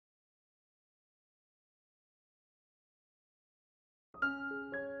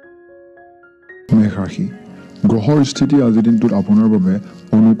মেঘ ৰাশি গ্ৰহৰ স্থিতি আজিৰ দিনটোত আপোনাৰ বাবে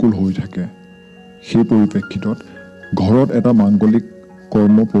অনুকূল হৈ থাকে। সেই পৰিপ্ৰেক্ষিতত ঘৰত এটা মাংগলিক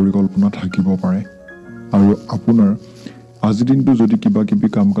কৰ্ম পৰিকল্পনা থাকিব পাৰে আৰু আপোনাৰ আজিৰ দিনটো যদি কিবা কিবি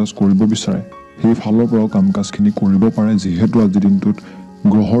কাম কাজ কৰিব বিচাৰে সেই ফালৰ পৰাও কাম কাজখিনি কৰিব পাৰে। যিহেতু আজিৰ দিনটোত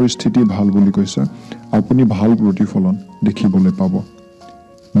গ্ৰহৰ স্থিতি ভাল বুলি কৈছে, আপুনি ভাল প্ৰতিফলন দেখিবলৈ পাব।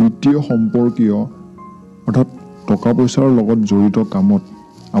 বিত্তীয় সম্পৰ্কীয় অৰ্থাৎ টকা পইচাৰ লগত জড়িত কামত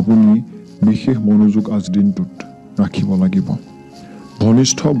আপুনি বিশেষ মনোযোগ আজিৰ দিনটোত ৰাখিব লাগিব।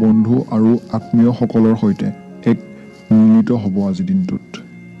 ঘনিষ্ঠ বন্ধু আৰু আত্মীয়সকলৰ সৈতে এক মিলিত হ'ব আজিৰ দিনটোত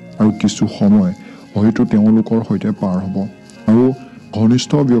আৰু কিছু সময় হয়তো তেওঁলোকৰ সৈতে পাৰ হ'ব আৰু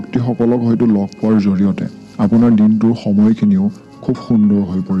ঘনিষ্ঠ ব্যক্তিসকলক হয়তো লগ পোৱাৰ জৰিয়তে আপোনাৰ দিনটোৰ সময়খিনিও খুব সুন্দৰ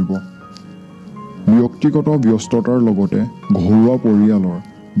হৈ পৰিব। ব্যক্তিগত ব্যস্ততাৰ লগতে ঘৰুৱা পৰিয়ালৰ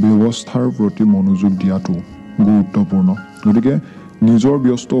ব্যৱস্থাৰ প্ৰতি মনোযোগ দিয়াটো গুৰুত্বপূৰ্ণ। গতিকে নিজৰ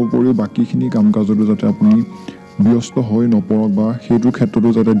ব্যস্ত উপৰিও বাকীখিনি কাম কাজতো যাতে আপুনি ব্যস্ত হৈ নপৰক বা সেইটোৰ ক্ষেত্ৰতো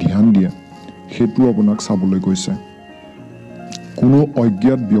যাতে ধ্যান দিয়ে সেইটো আপোনাক চাবলৈ কৈছে। কোনো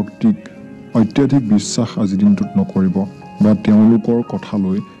অজ্ঞাত ব্যক্তিক অত্যাধিক বিশ্বাস আজিৰ দিনটোত নকৰিব বা তেওঁলোকৰ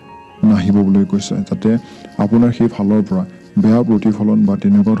কথালৈ নাহিব বুলি কৈছে, যাতে আপোনাৰ সেই ফালৰ পৰা বেয়া প্ৰতিফলন বা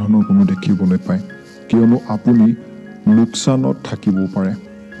তেনেকুৱা ধৰণৰ কোনো দেখিবলৈ পায়, কিয়নো আপুনি লোকচানত থাকিবও পাৰে।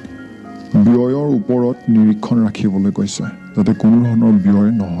 ব্যয়ৰ ওপৰত নিৰীক্ষণ ৰাখিবলৈ কৈছে, যাতে কোনো ধৰণৰ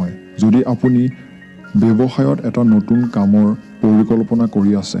ব্যয় নহয়। যদি আপুনি ব্যৱসায়ত এটা নতুন কামৰ পৰিকল্পনা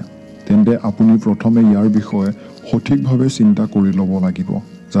কৰি আছে তেন্তে আপুনি প্ৰথমে ইয়াৰ বিষয়ে সঠিকভাৱে চিন্তা কৰি ল'ব লাগিব,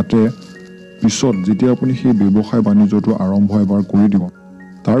 যাতে পিছত যেতিয়া আপুনি সেই ব্যৱসায় বাণিজ্যটো আৰম্ভ এবাৰ কৰি দিব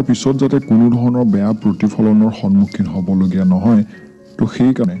তাৰ পিছত যাতে কোনো ধৰণৰ বেয়া প্ৰতিফলনৰ সন্মুখীন হ'বলগীয়া নহয়। তো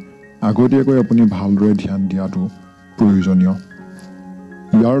সেইকাৰণে আগতীয়াকৈ আপুনি ভালদৰে ধ্যান দিয়াটো প্ৰয়োজনীয়।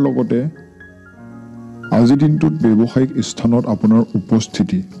 ইয়াৰ লগতে আজিৰ দিনটোত ব্যৱসায়িক স্থানত আপোনাৰ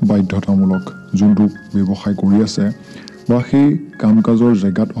উপস্থিতি বাধ্যতামূলক। যোনটো ব্যৱসায় কৰি আছে বা সেই কাম কাজৰ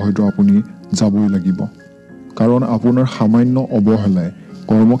জেগাত হয়তো আপুনি যাবই লাগিব, কাৰণ আপোনাৰ সামান্য অৱহেলাই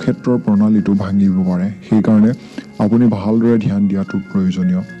কৰ্মক্ষেত্ৰৰ প্ৰণালীটো ভাঙিব পাৰে। সেইকাৰণে আপুনি ভালদৰে ধ্যান দিয়াটো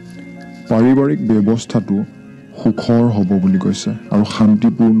প্ৰয়োজনীয়। পাৰিবাৰিক ব্যৱস্থাটো সুখৰ হ'ব বুলি কৈছে আৰু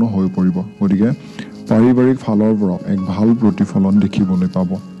শান্তিপূৰ্ণ হৈ পৰিব। গতিকে পাৰিবাৰিক ফালৰ পৰা এক ভাল প্ৰতিফলন দেখিবলৈ পাব।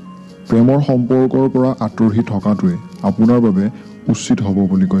 প্ৰেমৰ সম্পৰ্কৰ পৰা আঁতৰি থকাটোৱে আপোনাৰ বাবে উচিত হ'ব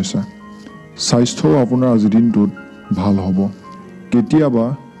বুলি কৈছে। স্বাস্থ্যও আপোনাৰ আজিৰ দিনটোত ভাল হ'ব। কেতিয়াবা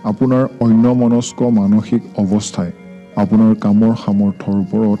আপোনাৰ অন্যমনস্ক মানসিক অৱস্থাই আপোনাৰ কামৰ সামৰ্থ্যৰ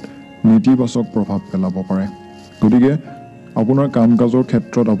ওপৰত নেতিবাচক প্ৰভাৱ পেলাব পাৰে। গতিকে আপোনাৰ কাম কাজৰ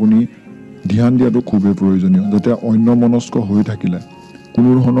ক্ষেত্ৰত আপুনি ধ্যান দিয়াটো খুবেই প্ৰয়োজনীয়, যাতে অন্যমনস্ক হৈ থাকিলে কোনো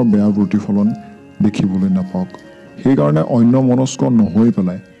ধৰণৰ বেয়া প্ৰতিফলন দেখিবলৈ নাপাওক। সেইকাৰণে অন্যমনস্ক নহৈ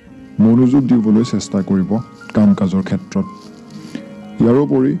পেলাই মনোযোগ দিবলৈ চেষ্টা কৰিব কাম কাজৰ ক্ষেত্ৰত।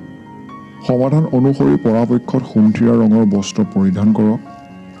 ইয়াৰোপৰি সমাধান অনুসৰি পৰাপক্ষত সুমথিৰা ৰঙৰ বস্ত্ৰ পৰিধান কৰক।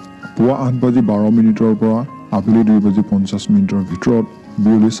 পুৱা 8:12 পৰা আবেলি 2:50 ভিতৰত,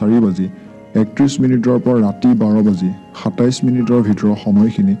 বিয়লি 4:31 পৰা ৰাতি 12:27 ভিতৰৰ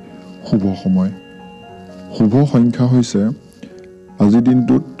সময়খিনি শুভ সময়। শুভ সংখ্যা হৈছে আজিৰ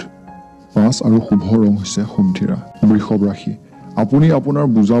দিনটোত 5 আৰু শুভ ৰং হৈছে সুমথিৰা। বৃষভ ৰাশি আপুনি আপোনাৰ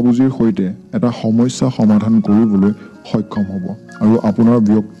বুজাবুজিৰ সৈতে এটা সমস্যা সমাধান কৰিবলৈ সক্ষম হ'ব আৰু আপোনাৰ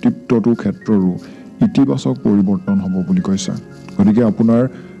ব্যক্তিত্বটোৰ ক্ষেত্ৰৰো ইতিবাচক পৰিৱৰ্তন হ'ব বুলি কৈছে। গতিকে আপোনাৰ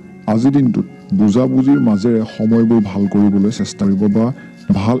আজিৰ দিনটোত বুজাবুজিৰ মাজেৰে সময়বোৰ ভাল কৰিবলৈ চেষ্টা কৰিব বা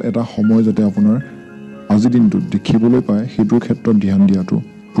ভাল এটা সময় যাতে আপোনাৰ আজিৰ দিনটোত দেখিবলৈ পায় সেইটোৰ ক্ষেত্ৰত ধ্যান দিয়াটো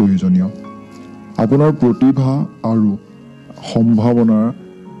প্ৰয়োজনীয়। আপোনাৰ প্ৰতিভা আৰু সম্ভাৱনা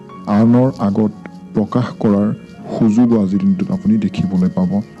আনৰ আগত প্ৰকাশ কৰাৰ সুযোগো আজিৰ দিনটোত আপুনি দেখিবলৈ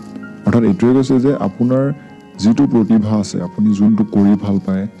পাব। অৰ্থাৎ এইটোৱে কৈছে যে আপোনাৰ যিটো প্ৰতিভা আছে, আপুনি যোনটো কৰি ভাল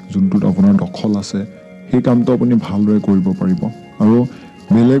পায়, যোনটোত আপোনাৰ দখল আছে, সেই কামটো আপুনি ভালদৰে কৰিব পাৰিব আৰু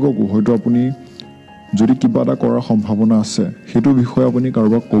বেলেগকো হয়তো আপুনি যদি কিবা এটা কৰাৰ সম্ভাৱনা আছে সেইটো বিষয়ে আপুনি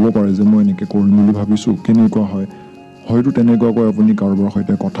কাৰোবাক ক'ব পাৰে যে মই এনেকৈ কৰিম বুলি ভাবিছোঁ, কেনেকুৱা হয়। হয়তো তেনেকুৱাকৈ আপুনি কাৰোবাৰ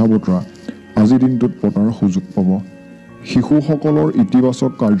সৈতে কথা বতৰা আজিৰ দিনটোত পতাৰ সুযোগ পাব। শিশুসকলৰ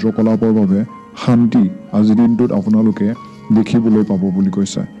ইতিবাচক কাৰ্যকলাপৰ বাবে শান্তি আজিৰ দিনটোত আপোনালোকে দেখিবলৈ পাব বুলি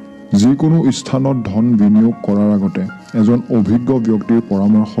কৈছে। যিকোনো স্থানত ধন বিনিয়োগ কৰাৰ আগতে এজন অভিজ্ঞ ব্যক্তিৰ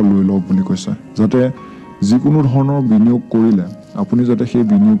পৰামৰ্শ লৈ লওক বুলি কৈছে, যাতে যিকোনো ধৰণৰ বিনিয়োগ কৰিলে আপুনি যাতে সেই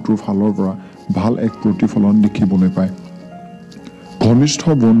বিনিয়োগটোৰ ফালৰ পৰা ভাল এক প্ৰতিফলন দেখিবলৈ পায়। ঘনিষ্ঠ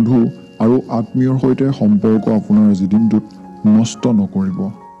বন্ধু আৰু আত্মীয়ৰ সৈতে সম্পৰ্ক আপোনাৰ আজিৰ দিনটোত নষ্ট নকৰিব।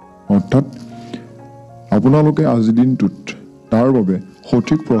 অৰ্থাৎ আপোনালোকে আজিৰ দিনটোত তাৰ বাবে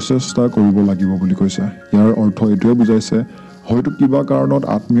সঠিক প্ৰচেষ্টা কৰিব লাগিব বুলি কৈছে। ইয়াৰ অৰ্থ এইটোৱে বুজাইছে হয়তো কিবা কাৰণত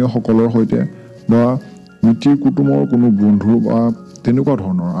আত্মীয়সকলৰ সৈতে বা মিতিৰ কুটুমৰ কোনো বন্ধু বা তেনেকুৱা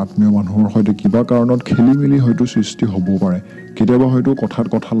ধৰণৰ আত্মীয় মানুহৰ সৈতে কিবা কাৰণত খেলি মেলি হয়তো সৃষ্টি হ'ব পাৰে কেতিয়াবা হয়তো কথাত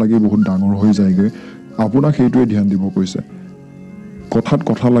কথা লাগি বহুত ডাঙৰ হৈ যায়গৈ আপোনাক সেইটোৱে ধ্যান দিব কৈছে কথাত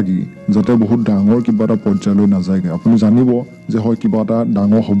কথা লাগি যাতে বহুত ডাঙৰ কিবা এটা পৰ্যায়লৈ নাযায়গৈ আপুনি জানিব যে হয় কিবা এটা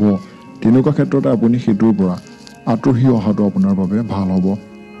ডাঙৰ হ'ব তেনেকুৱা ক্ষেত্ৰতে আপুনি সেইটোৰ পৰা আঁতৰি অহাটো আপোনাৰ বাবে ভাল হ'ব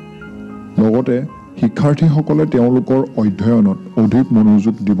লগতে শিক্ষাৰ্থীসকলে তেওঁলোকৰ অধ্যয়নত অধিক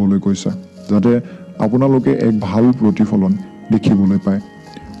মনোযোগ দিবলৈ কৈছে যাতে আপোনালোকে এক ভাল প্ৰতিফলন দেখিবলৈ পায়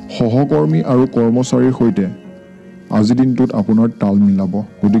সহকৰ্মী আৰু কৰ্মচাৰীৰ সৈতে আজিৰ দিনটোত আপোনাৰ তাল মিলাব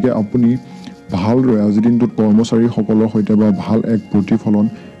গতিকে আপুনি ভালদৰে আজিৰ দিনটোত কৰ্মচাৰীসকলৰ সৈতে বা ভাল এক প্ৰতিফলন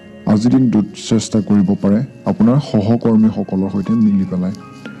আজিৰ দিনটোত চেষ্টা কৰিব পাৰে আপোনাৰ সহকৰ্মীসকলৰ সৈতে মিলি পেলাই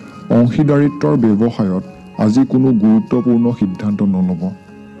অংশীদাৰিত্বৰ ব্যৱসায়ত আজি কোনো গুৰুত্বপূৰ্ণ সিদ্ধান্ত নল'ব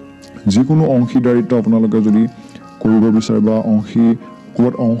যিকোনো অংশীদাৰিত্ব আপোনালোকে যদি কৰিব বিচাৰে বা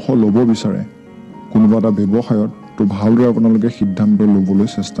ক'ৰবাত অংশ ল'ব বিচাৰে কোনোবা এটা ব্যৱসায়ত তো ভালদৰে আপোনালোকে সিদ্ধান্ত ল'বলৈ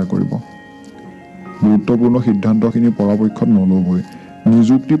চেষ্টা কৰিব গুৰুত্বপূৰ্ণ সিদ্ধান্তখিনি পৰাপক্ষত নল'বই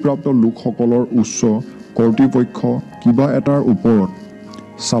নিযুক্তিপ্ৰাপ্ত লোকসকলৰ উচ্চ কৰ্তৃপক্ষ কিবা এটাৰ ওপৰত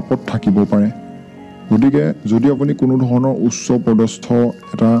চাপত থাকিব পাৰে গতিকে যদি আপুনি কোনো ধৰণৰ উচ্চ পদস্থ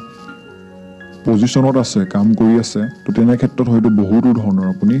এটা পজিশ্যনত আছে কাম কৰি আছে তো তেনে ক্ষেত্ৰত হয়তো বহুতো ধৰণৰ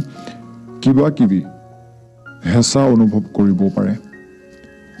আপুনি কিবা কিবি হেঁচা অনুভৱ কৰিব পাৰে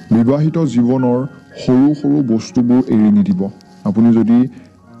বিবাহিত জীৱনৰ সৰু সৰু বস্তুবোৰ এৰি নিদিব আপুনি যদি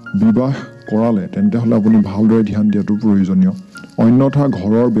বিবাহ কৰালে তেন্তে হ'লে আপুনি ভালদৰে ধ্যান দিয়াটো প্ৰয়োজনীয় অন্যথা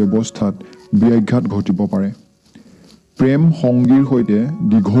ঘৰৰ ব্যৱস্থাত ব্যাঘাত ঘটিব পাৰে প্ৰেম সংগীৰ সৈতে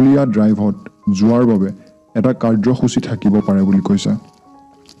দীঘলীয়া ড্ৰাইভত যোৱাৰ বাবে এটা কাৰ্যসূচী থাকিব পাৰে বুলি কৈছে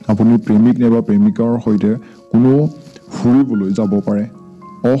আপুনি প্ৰেমিক নাইবা প্ৰেমিকাৰ সৈতে কোনো ফুৰিবলৈ যাব পাৰে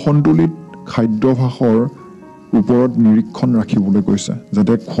অসন্তুলিত খাদ্যাভ্যাসৰ ওপৰত নিৰীক্ষণ ৰাখিবলৈ কৈছে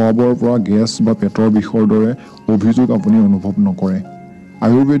যাতে খোৱা বোৱাৰ পৰা গেছ বা পেটৰ বিষৰ দৰে অভিযোগ আপুনি অনুভৱ নকৰে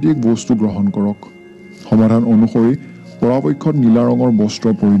আয়ুৰ্বেদিক বস্তু গ্ৰহণ কৰক সমাধান অনুসৰি পৰাপক্ষত নীলা ৰঙৰ বস্ত্ৰ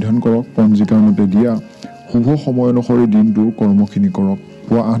পৰিধান কৰক পঞ্জিকাৰ মতে দিয়া শুভ সময় অনুসৰি দিনটোৰ কৰ্মখিনি কৰক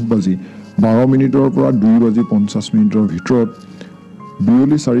পুৱা 8:12 পৰা 2:50 ভিতৰত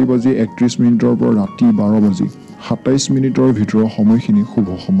বিয়লি 4:31 পৰা ৰাতি 12:27 ভিতৰৰ সময়খিনি শুভ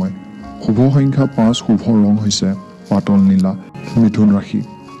সময় শুভ সংখ্যা 5 শুভ ৰং হৈছে পাতল নীলা মিথুন ৰাশি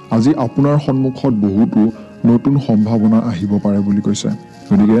আজি আপোনাৰ সন্মুখত বহুতো নতুন সম্ভাৱনা আহিব পাৰে বুলি কৈছে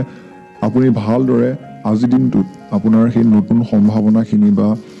গতিকে আপুনি ভালদৰে আজিৰ দিনটোত আপোনাৰ সেই নতুন সম্ভাৱনাখিনি বা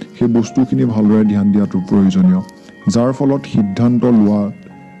সেই বস্তুখিনি ভালদৰে ধ্যান দিয়াটো প্ৰয়োজনীয় যাৰ ফলত সিদ্ধান্ত লোৱা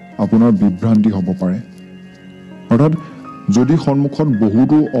আপোনাৰ বিভ্ৰান্তি হ'ব পাৰে অৰ্থাৎ যদি সন্মুখত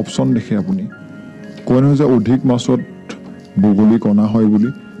বহুতো অপশ্যন দেখে আপুনি কয় নহয় যে অধিক মাছত বগলী কণা হয় বুলি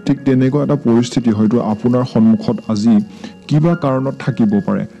ঠিক তেনেকুৱা এটা পৰিস্থিতি হয়তো আপোনাৰ সন্মুখত আজি কিবা কাৰণত থাকিব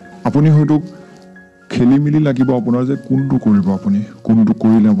পাৰে আপুনি হয়তো খেলি মেলি লাগিব আপোনাৰ যে কোনটো কৰিব আপুনি কোনটো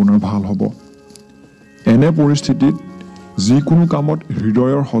কৰিলে আপোনাৰ ভাল হ'ব এনে পৰিস্থিতিত যিকোনো কামত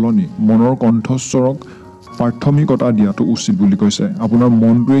হৃদয়ৰ সলনি মনৰ কণ্ঠস্বৰক প্ৰাথমিকতা দিয়াটো উচিত বুলি কৈছে আপোনাৰ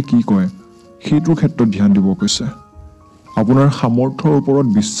মনটোৱে কি কয় সেইটোৰ ক্ষেত্ৰত ধ্যান দিব কৈছে আপোনাৰ সামৰ্থ্যৰ ওপৰত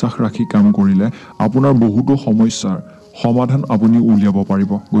বিশ্বাস ৰাখি কাম কৰিলে আপোনাৰ বহুতো সমস্যাৰ সমাধান আপুনি উলিয়াব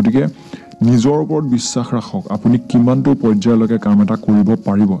পাৰিব গতিকে নিজৰ ওপৰত বিশ্বাস ৰাখক আপুনি কিমানটো পৰ্যায়লৈকে কাম এটা কৰিব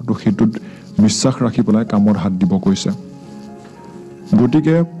পাৰিব তো সেইটোত বিশ্বাস ৰাখি পেলাই কামত হাত দিব কৈছে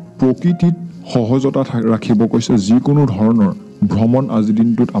গতিকে প্ৰকৃতিত সহজতা ৰাখিব কৈছে যিকোনো ধৰণৰ ভ্ৰমণ আজিৰ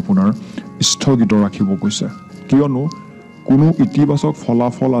দিনটোত আপোনাৰ স্থগিত ৰাখিব কৈছে কিয়নো কোনো ইতিবাচক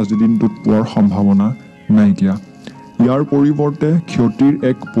ফলাফল আজিৰ দিনটোত পোৱাৰ সম্ভাৱনা নাইকিয়া ইয়াৰ পৰিৱৰ্তে ক্ষতিৰ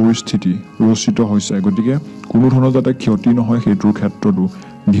এক পৰিস্থিতি ৰচিত হৈছে গতিকে কোনো ধৰণৰ যাতে ক্ষতি নহয় সেইটোৰ ক্ষেত্ৰতো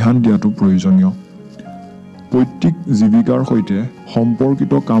ধ্যান দিয়াটো প্ৰয়োজনীয় পৈতৃক জীৱিকাৰ সৈতে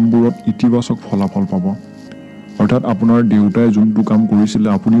সম্পৰ্কিত কামবোৰত ইতিবাচক ফলাফল পাব অৰ্থাৎ আপোনাৰ দেউতাই যোনটো কাম কৰিছিলে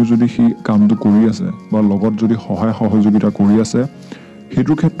আপুনিও যদি সেই কামটো কৰি আছে বা লগত যদি সহায় সহযোগিতা কৰি আছে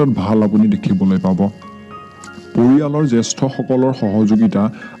সেইটোৰ ক্ষেত্ৰত ভাল আপুনি দেখিবলৈ পাব পৰিয়ালৰ জ্যেষ্ঠসকলৰ সহযোগিতা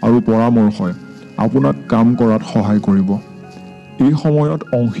আৰু পৰামৰ্শই আপোনাক কাম কৰাত সহায় কৰিব এই সময়ত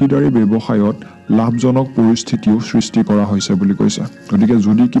অংশীদাৰী ব্যৱসায়ত লাভজনক পৰিস্থিতিও সৃষ্টি কৰা হৈছে বুলি কৈছে গতিকে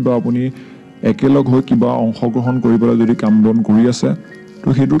যদি কিবা আপুনি একেলগ হৈ কিবা অংশগ্ৰহণ কৰিবলৈ যদি কাম বন কৰি আছে তো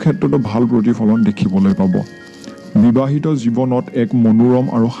সেইটো ক্ষেত্ৰতো ভাল প্ৰতিফলন দেখিবলৈ পাব বিবাহিত জীৱনত এক মনোৰম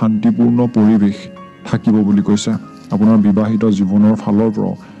আৰু শান্তিপূৰ্ণ পৰিৱেশ থাকিব বুলি কৈছে আপোনাৰ বিবাহিত জীৱনৰ ফালৰ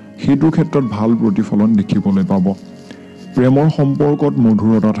পৰা সেইটো ক্ষেত্ৰত ভাল প্ৰতিফলন দেখিবলৈ পাব প্ৰেমৰ সম্পৰ্কত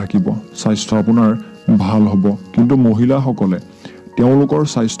মধুৰতা থাকিব স্বাস্থ্য আপোনাৰ ভাল হ'ব কিন্তু মহিলাসকলে তেওঁলোকৰ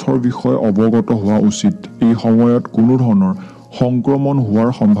স্বাস্থ্যৰ বিষয়ে অৱগত হোৱা উচিত এই সময়ত কোনো ধৰণৰ সংক্ৰমণ হোৱাৰ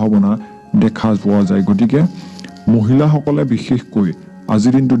সম্ভাৱনা দেখা পোৱা যায় গতিকে মহিলাসকলে বিশেষকৈ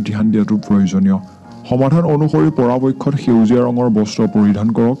আজিৰ দিনটোত ধ্যান দিয়াটো প্ৰয়োজনীয় সমাধান অনুসৰি পৰাপক্ষত সেউজীয়া ৰঙৰ বস্ত্ৰ পৰিধান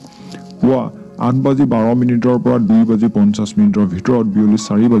কৰক। পুৱা 8:12 পৰা 2:50 ভিতৰত, বিয়লি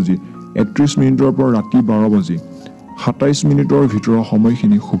 4:31 পৰা ৰাতি 12:27 ভিতৰৰ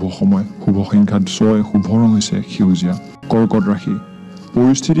সময়খিনি শুভ সময়। শুভ সংখ্যা 6, শুভ ৰং হৈছে সেউজীয়া। কৰ্কট ৰাশি,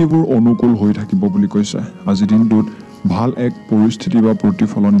 পৰিস্থিতিবোৰ অনুকূল হৈ থাকিব বুলি কৈছে। আজিৰ দিনটোত ভাল এক পৰিস্থিতি বা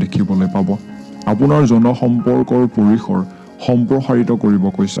প্ৰতিফলন দেখিবলৈ পাব। আপোনাৰ জনসম্পৰ্কৰ পৰিসৰ সম্প্ৰসাৰিত কৰিব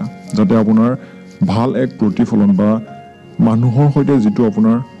কৈছে, যাতে আপোনাৰ ভাল এক প্ৰতিফলন বা মানুহৰ সৈতে যিটো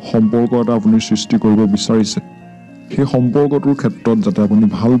আপোনাৰ সম্পৰ্ক এটা আপুনি সৃষ্টি কৰিব বিচাৰিছে, সেই সম্পৰ্কটোৰ ক্ষেত্ৰত যাতে আপুনি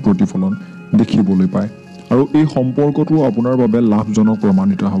ভাল প্ৰতিফলন দেখিবলৈ পায়। আৰু এই সম্পৰ্কটো আপোনাৰ বাবে লাভজনক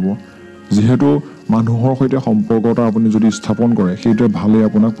প্ৰমাণিত হ'ব। যিহেতু মানুহৰ সৈতে সম্পৰ্ক এটা আপুনি যদি স্থাপন কৰে, সেইটোৱে ভালেই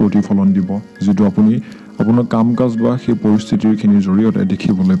আপোনাক প্ৰতিফলন দিব, যিটো আপুনি আপোনাৰ কাম কাজ বা সেই পৰিস্থিতিখিনিৰ জৰিয়তে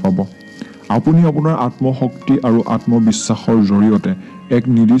দেখিবলৈ পাব। আপুনি আপোনাৰ আত্মশক্তি আৰু আত্মবিশ্বাসৰ জৰিয়তে এক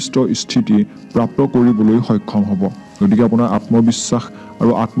নিৰ্দিষ্ট স্থিতি প্ৰাপ্ত কৰিবলৈ সক্ষম হ'ব। গতিকে আপোনাৰ আত্মবিশ্বাস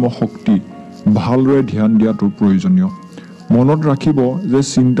আৰু আত্মশক্তি ভালদৰে ধ্যান দিয়াটো প্ৰয়োজনীয়। মনত ৰাখিব যে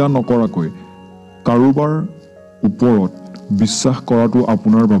চিন্তা নকৰাকৈ কাৰোবাৰ ওপৰত বিশ্বাস কৰাটো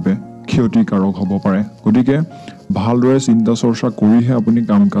আপোনাৰ বাবে ক্ষতিকাৰক হ'ব পাৰে। গতিকে ভালদৰে চিন্তা চৰ্চা কৰিহে আপুনি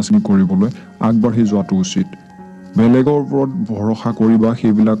কাম কাজখিনি কৰিবলৈ আগবাঢ়ি যোৱাটো উচিত। বেলেগৰ ওপৰত ভৰসা কৰি বা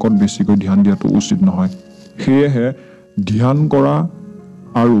সেইবিলাকত বেছিকৈ ধ্যান দিয়াটো উচিত নহয়। সেয়েহে ধ্যান কৰা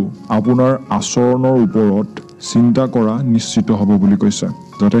আৰু আপোনাৰ আচৰণৰ ওপৰত চিন্তা কৰা নিশ্চিত হ'ব বুলি কৈছে,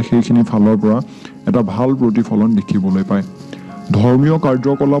 যাতে সেইখিনি ফালৰ পৰা এটা ভাল প্ৰতিফলন দেখিবলৈ পায়। ধৰ্মীয়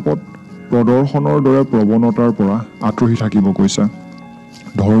কাৰ্যকলাপত প্ৰদৰ্শনৰ দৰে প্ৰৱণতাৰ পৰা আঁতৰি থাকিব কৈছে।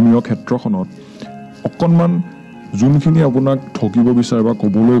 ধৰ্মীয় ক্ষেত্ৰখনত অকণমান যোনখিনি আপোনাক ঠকিব বিচাৰে বা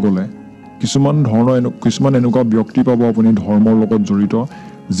ক'বলৈ গ'লে কিছুমান এনেকুৱা ব্যক্তি পাব আপুনি ধৰ্মৰ লগত জড়িত,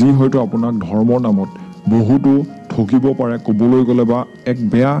 যি হয়তো আপোনাক ধৰ্মৰ নামত বহুতো ঠকিব পাৰে, ক'বলৈ গ'লে বা এক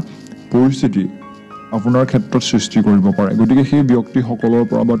বেয়া পৰিস্থিতি আপোনাৰ ক্ষেত্ৰত সৃষ্টি কৰিব পাৰে। গতিকে সেই ব্যক্তিসকলৰ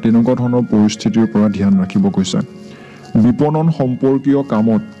পৰা বা তেনেকুৱা ধৰণৰ পৰিস্থিতিৰ পৰা ধ্যান ৰাখিব কৈছে। বিপণন সম্পৰ্কীয়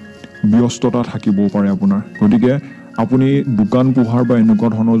কামত ব্যস্ততা থাকিবও পাৰে আপোনাৰ। গতিকে আপুনি দোকান পোহাৰ বা এনেকুৱা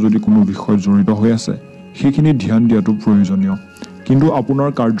ধৰণৰ যদি কোনো বিষয়ত জড়িত হৈ আছে, সেইখিনি ধ্যান দিয়াটো প্ৰয়োজনীয়। কিন্তু আপোনাৰ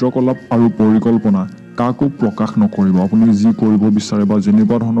কাৰ্যকলাপ আৰু পৰিকল্পনা কাকো প্ৰকাশ নকৰিব। আপুনি যি কৰিব বিচাৰে বা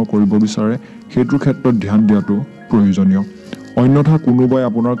যেনেকুৱা ধৰণৰ কৰিব বিচাৰে, সেইটোৰ ক্ষেত্ৰত ধ্যান দিয়াটো প্ৰয়োজনীয়। অন্যথা কোনোবাই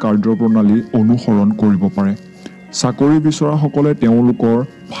আপোনাৰ কাৰ্যপ্ৰণালী অনুসৰণ কৰিব পাৰে। চাকৰি বিচৰাসকলে তেওঁলোকৰ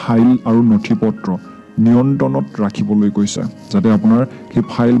ফাইল আৰু নথিপত্ৰ নিয়ন্ত্ৰণত ৰাখিবলৈ কৈছে, যাতে আপোনাৰ সেই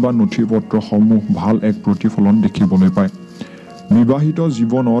ফাইল বা নথিপত্ৰসমূহ ভাল এক প্ৰতিফলন দেখিবলৈ পায়। বিবাহিত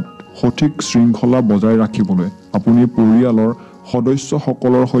জীৱনত সঠিক শৃংখলা বজাই ৰাখিবলৈ আপুনি পৰিয়ালৰ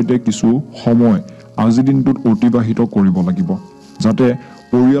সদস্যসকলৰ সৈতে কিছু সময় আজিৰ দিনটোত অতিবাহিত কৰিব লাগিব, যাতে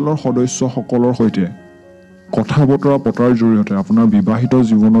পৰিয়ালৰ সদস্যসকলৰ সৈতে কথা বতৰা পতাৰ জৰিয়তে আপোনাৰ বিবাহিত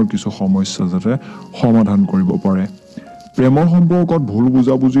জীৱনৰ কিছু সমস্যা যাতে সমাধান কৰিব পাৰে। প্ৰেমৰ সম্পৰ্কত ভুল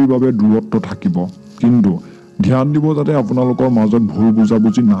বুজাবুজিৰ বাবে দূৰত্ব থাকিব, কিন্তু ধ্যান দিব যাতে আপোনালোকৰ মাজত ভুল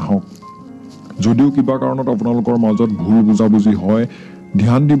বুজাবুজি নাহক। যদিও কিবা কাৰণত আপোনালোকৰ মাজত ভুল বুজাবুজি হয়,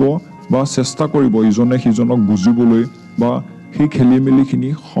 ধ্যান দিব বা চেষ্টা কৰিব ইজনে সিজনক বুজিবলৈ বা সেই খেলি মেলিখিনি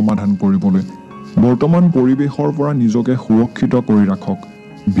সমাধান কৰিবলৈ। বৰ্তমান পৰিৱেশৰ পৰা নিজকে সুৰক্ষিত কৰি ৰাখক।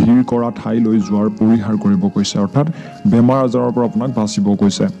 ভিৰ কৰা ঠাইলৈ যোৱাৰ পৰিহাৰ কৰিব কৈছে, অৰ্থাৎ বেমাৰ আজাৰৰ পৰা আপোনাক বাচিব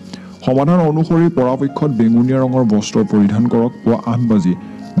কৈছে। সমাধান অনুসৰি পৰাপক্ষত বেঙুনীয়া ৰঙৰ বস্ত্ৰ পৰিধান কৰক। পুৱা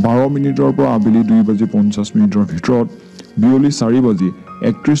 8:12 পৰা আবেলি 2:50 ভিতৰত, বিয়লি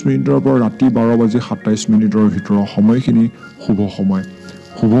 4:31 পৰা ৰাতি 12:27 ভিতৰৰ সময়খিনি শুভ সময়।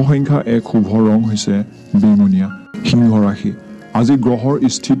 শুভ সংখ্যা 1, শুভ ৰং হৈছে বেঙুনীয়া। সিংহ ৰাশি, আজি গ্ৰহৰ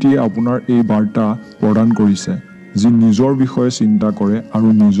স্থিতিয়ে আপোনাৰ এই বাৰ্তা প্ৰদান কৰিছে, যি নিজৰ বিষয়ে চিন্তা কৰে আৰু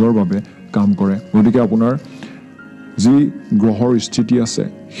নিজৰ বাবে কাম কৰে। গতিকে আপোনাৰ যি গ্ৰহৰ স্থিতি আছে,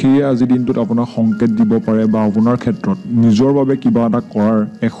 সেয়ে আজিৰ দিনটোত আপোনাক সংকেত দিব পাৰে বা আপোনাৰ ক্ষেত্ৰত নিজৰ বাবে কিবা এটা কৰাৰ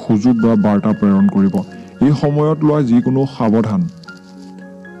এক সুযোগ বা বাৰ্তা প্ৰেৰণ কৰিব। এই সময়ত লোৱা যিকোনো সাৱধান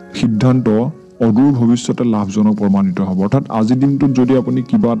সিদ্ধান্ত অদূৰ ভৱিষ্যতে লাভজনক প্ৰমাণিত হ'ব। অৰ্থাৎ আজিৰ দিনটোত যদি আপুনি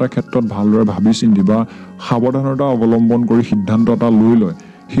কিবা এটা ক্ষেত্ৰত ভালদৰে ভাবি চিন্তি বা সাৱধানতা অৱলম্বন কৰি সিদ্ধান্ত এটা লৈ লয়,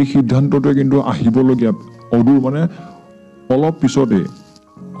 সেই সিদ্ধান্তটোৱে কিন্তু আহিবলগীয়া অদূৰ অলপ পিছতেই,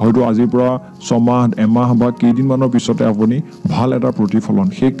 হয়তো আজিৰ পৰা 6 মাহ, এমাহ বা কেইদিনমানৰ পিছতে আপুনি ভাল এটা প্ৰতিফলন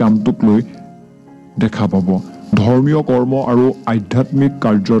সেই কামটোক লৈ দেখা পাব। ধৰ্মীয় কৰ্ম আৰু আধ্যাত্মিক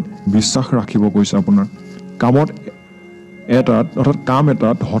কাৰ্যত বিশ্বাস ৰাখিব কৈছে। আপোনাৰ কাম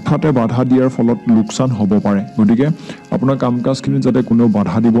এটাত হঠাতে বাধা দিয়াৰ ফলত লোকচান হ'ব পাৰে। গতিকে আপোনাৰ কাম কাজখিনিত যাতে কোনেও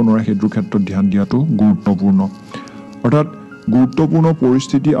বাধা দিব নোৱাৰে, সেইটোৰ ক্ষেত্ৰত ধ্যান দিয়াটো গুৰুত্বপূৰ্ণ। অৰ্থাৎ গুৰুত্বপূৰ্ণ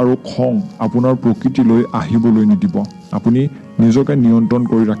পৰিস্থিতি আৰু খং আপোনাৰ প্ৰকৃতিলৈ আহিবলৈ নিদিব। আপুনি নিজকে নিয়ন্ত্ৰণ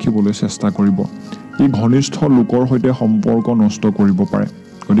কৰি ৰাখিবলৈ চেষ্টা কৰিব। ই ঘনিষ্ঠ লোকৰ সৈতে সম্পৰ্ক নষ্ট কৰিব পাৰে।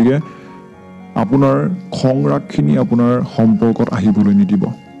 গতিকে আপোনাৰ খং ৰাগখিনি আপোনাৰ সম্পৰ্কত আহিবলৈ নিদিব।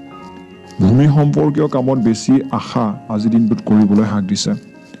 ভূমি সম্পৰ্কীয় কামত বেছি আশা আজিৰ দিনটোত কৰিবলৈ হাক দিছে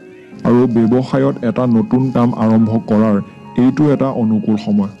আৰু ব্যৱসায়ত এটা নতুন কাম আৰম্ভ কৰাৰ এইটো এটা অনুকূল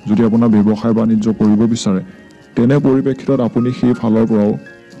সময়। যদি আপোনাৰ ব্যৱসায় বাণিজ্য কৰিব বিচাৰে তেনে পৰিপ্ৰেক্ষিতত আপুনি সেই ফালৰ পৰাও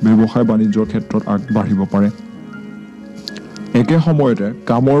ব্যৱসায় বাণিজ্যৰ ক্ষেত্ৰত আগবাঢ়িব পাৰে। একে সময়তে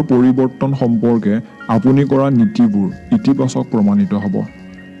কামৰ পৰিৱৰ্তন সম্পৰ্কে আপুনি কৰা নীতিবোৰ ইতিবাচক প্ৰমাণিত হ'ব।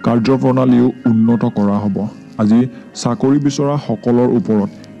 কাৰ্যপ্ৰণালীও উন্নত কৰা হ'ব। আজি চাকৰি বিচৰা সকলৰ ওপৰত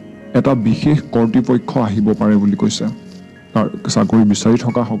এটা বিশেষ কৰ্তৃপক্ষ আহিব পাৰে বুলি কৈছে। চাকৰি বিচাৰি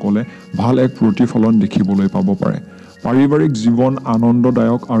থকা সকলে ভাল এক প্ৰতিফলন দেখিবলৈ পাব পাৰে। পাৰিবাৰিক জীৱন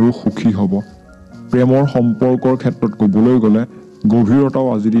আনন্দদায়ক আৰু সুখী হ'ব। প্ৰেমৰ সম্পৰ্কৰ ক্ষেত্ৰত ক'বলৈ গ'লে গভীৰতাও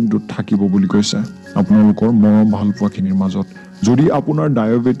আজিৰ দিনটোত থাকিব বুলি কৈছে আপোনালোকৰ মৰম ভালপোৱাখিনিৰ মাজত। যদি আপোনাৰ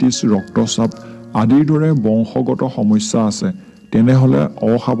ডায়েবেটিছ, ৰক্তচাপ আদিৰ দৰে বংশগত সমস্যা আছে তেনেহ'লে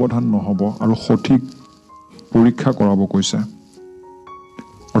অসাৱধান নহ'ব আৰু সঠিক পৰীক্ষা কৰাব কৈছে।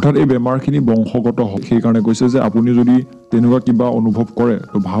 অৰ্থাৎ এই বেমাৰখিনি বংশগত হয়, সেইকাৰণে কৈছে যে আপুনি যদি তেনেকুৱা কিবা অনুভৱ কৰে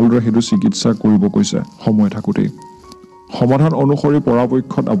তো ভালদৰে সেইটো চিকিৎসা কৰিব কৈছে সময় থাকোঁতেই। সমাধান অনুসৰি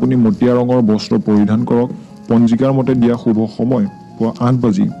পৰাপক্ষত আপুনি মটীয়া ৰঙৰ বস্ত্ৰ পৰিধান কৰক। পঞ্জিকাৰ মতে দিয়া শুভ সময় পুৱা 8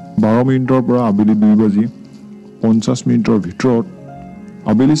 বাজি 12 মিনিটৰ পৰা আবেলি 2 বাজি 50 মিনিটৰ ভিতৰত,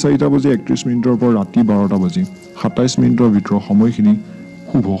 আবেলি 4টা বাজি 31 মিনিটৰ পৰা ৰাতি 12টা বাজি 27 মিনিটৰ ভিতৰত সময়খিনি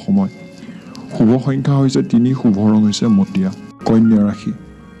শুভ সময়। শুভ সংখ্যা হৈছে 3, শুভ ৰং হৈছে মটীয়া। কন্যা ৰাশি,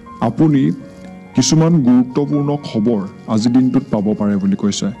 আপুনি কিছুমান গুৰুত্বপূৰ্ণ খবৰ আজিৰ দিনটোত পাব পাৰে বুলি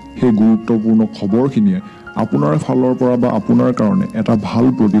কৈছে। সেই গুৰুত্বপূৰ্ণ খবৰখিনিয়ে আপোনাৰ ফালৰ পৰা বা আপোনাৰ কাৰণে এটা ভাল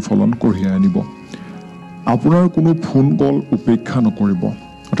প্ৰতিফলন কঢ়িয়াই আনিব। আপোনাৰ কোনো ফোন কল উপেক্ষা নকৰিব।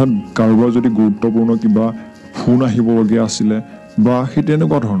 অৰ্থাৎ কাৰোবাৰ যদি গুৰুত্বপূৰ্ণ কিবা ফোন আহিবলগীয়া আছিলে বা সেই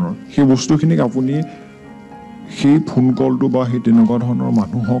তেনেকুৱা ধৰণৰ সেই বস্তুখিনিক আপুনি সেই ফোন কলটো বা সেই তেনেকুৱা ধৰণৰ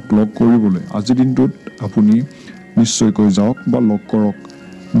মানুহক লগ কৰিবলৈ আজিৰ দিনটোত আপুনি নিশ্চয়কৈ যাওক বা লগ কৰক।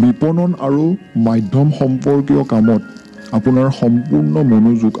 বিপণন আৰু মাধ্যম সম্পৰ্কীয় কামত আপোনাৰ সম্পূৰ্ণ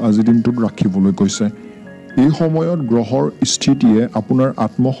মনোযোগ আজিৰ দিনটোত ৰাখিবলৈ কৈছে। এই সময়ত গ্ৰহৰ স্থিতিয়ে আপোনাৰ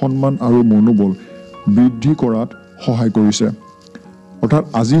আত্মসন্মান আৰু মনোবল বৃদ্ধি কৰাত সহায় কৰিছে। অৰ্থাৎ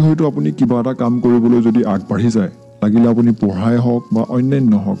আজি হয়তো আপুনি কিবা এটা কাম কৰিবলৈ যদি আগবাঢ়ি যায়, লাগিলে আপুনি পঢ়াই হওক বা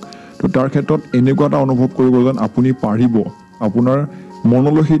অন্যান্য হওক, তো তাৰ ক্ষেত্ৰত এনেকুৱা এটা অনুভৱ কৰিব যেন আপুনি পাৰিব। আপোনাৰ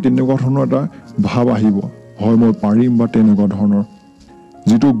মনলৈ সেই তেনেকুৱা ধৰণৰ এটা ভাৱ আহিব, হয় মই পাৰিম বা তেনেকুৱা ধৰণৰ,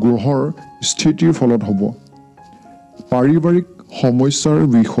 যিটো গ্ৰহৰ স্থিতিৰ ফলত হ'ব। পাৰিবাৰিক সমস্যাৰ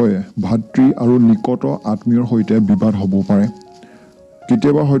বিষয়ে ভাতৃ আৰু নিকট আত্মীয়ৰ সৈতে বিবাদ হ'ব পাৰে।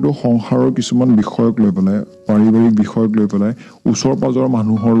 কেতিয়াবা হয়তো সংসাৰৰ কিছুমান বিষয়ক লৈ পেলাই, পাৰিবাৰিক বিষয়ক লৈ পেলাই ওচৰ পাজৰৰ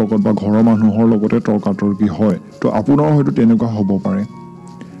মানুহৰ লগত বা ঘৰৰ মানুহৰ লগতে তৰ্কাতৰ্কি হয়। তো আপোনাৰ হয়তো তেনেকুৱা হ'ব পাৰে।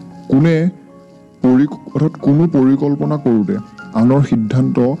 কোনো পৰিকল্পনা কৰোঁতে আনৰ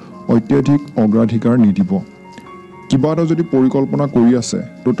সিদ্ধান্ত অত্যাধিক অগ্ৰাধিকাৰ নিদিব। কিবা এটা যদি পৰিকল্পনা কৰি আছে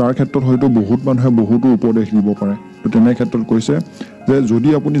তো তাৰ ক্ষেত্ৰত হয়তো বহুত মানুহে বহুতো উপদেশ দিব পাৰে। তো তেনে ক্ষেত্ৰত কৈছে যে যদি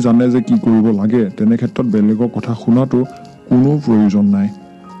আপুনি জানে যে কি কৰিব লাগে তেনে ক্ষেত্ৰত বেলেগৰ কথা শুনাটো কোনো প্ৰয়োজন নাই।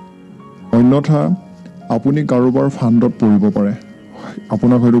 অন্যথা আপুনি কাৰোবাৰ ফান্দত পৰিব পাৰে।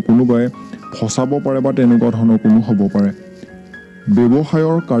 আপোনাক হয়তো কোনোবাই ফচাব পাৰে বা তেনেকুৱা ধৰণৰ কোনো হ'ব পাৰে।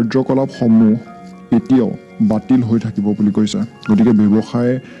 ব্যৱসায়ৰ কাৰ্যকলাপসমূহ এতিয়াও বাতিল হৈ থাকিব বুলি কৈছে। গতিকে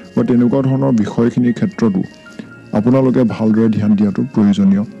ব্যৱসায় বা তেনেকুৱা ধৰণৰ বিষয়খিনিৰ ক্ষেত্ৰতো আপোনালোকে ভালদৰে ধ্যান দিয়াটো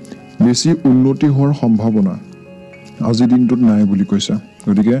প্ৰয়োজনীয়। বেছি উন্নতি হোৱাৰ সম্ভাৱনা আজিৰ দিনটোত নাই বুলি কৈছে।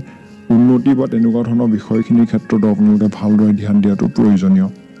 গতিকে উন্নতি বা তেনেকুৱা ধৰণৰ বিষয়খিনিৰ ক্ষেত্ৰতো আপোনালোকে ভালদৰে ধ্যান দিয়াটো প্ৰয়োজনীয়।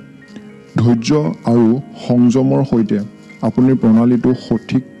 ধৈৰ্য আৰু সংযমৰ সৈতে আপুনি প্ৰণালীটো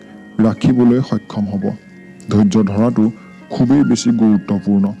সঠিক ৰাখিবলৈ সক্ষম হ'ব। ধৈৰ্য ধৰাটো খুবেই বেছি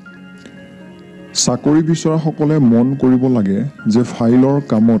গুৰুত্বপূৰ্ণ। চাকৰি বিচৰাসকলে মন কৰিব লাগে যে ফাইলৰ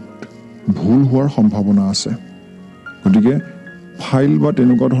কামত ভুল হোৱাৰ সম্ভাৱনা আছে। গতিকে ফাইল বা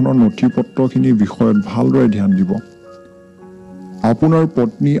তেনেকুৱা ধৰণৰ নথি পত্ৰখিনিৰ বিষয়ত ভালদৰে ধ্যান দিব। আপোনাৰ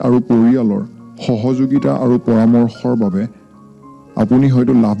পত্নী আৰু পৰিয়ালৰ সহযোগিতা আৰু পৰামৰ্শৰ বাবে আপুনি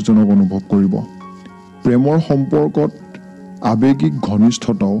হয়তো লাভজনক অনুভৱ কৰিব। প্ৰেমৰ সম্পৰ্কত আৱেগিক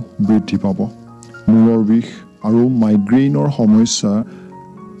ঘনিষ্ঠতাও বৃদ্ধি পাব। মূৰৰ বিষ আৰু মাইগ্ৰেইনৰ সমস্যা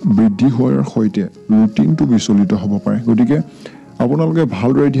বৃদ্ধি হোৱাৰ সৈতে ৰুটিনটো বিচলিত হ'ব পাৰে। গতিকে আপোনালোকে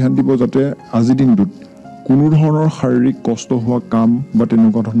ভালদৰে ধ্যান দিব যাতে আজিৰ দিনটোত কোনো ধৰণৰ শাৰীৰিক কষ্ট হোৱা কাম বা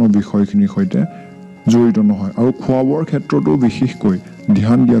তেনেকুৱা ধৰণৰ বিষয়খিনিৰ সৈতে জড়িত নহয়। আৰু খোৱা বোৱাৰ ক্ষেত্ৰতো বিশেষকৈ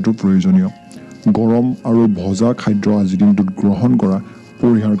ধ্যান দিয়াটো প্ৰয়োজনীয়। গৰম আৰু ভজা খাদ্য আজিৰ দিনটোত গ্ৰহণ কৰা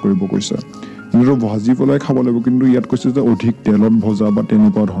পৰিহাৰ কৰিব কৈছে। এনেদৰে ভাজি পেলাই খাব লাগিব, কিন্তু ইয়াত কৈছে যে অধিক তেলত ভজা বা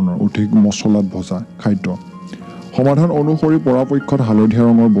তেনেকুৱা ধৰণৰ অধিক মছলাত ভজা খাদ্য। সমাধান অনুসৰি পৰাপক্ষত হালধীয়া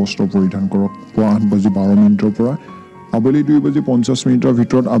ৰঙৰ বস্ত্ৰ পৰিধান কৰক। পুৱা 8 বাজি 12 মিনিটৰ পৰা আবেলি 2:50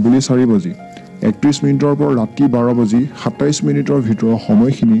 ভিতৰত আবেলি 4:31 পৰা ৰাতি 12:27 ভিতৰৰ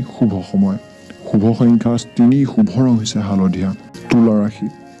সময়খিনি শুভ সময়। শুভ সংখ্যা 3, শুভ ৰং হৈছে হালধীয়া। তুলা ৰাশি,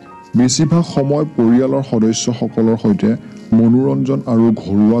 বেছিভাগ সময় পৰিয়ালৰ সদস্যসকলৰ সৈতে মনোৰঞ্জন আৰু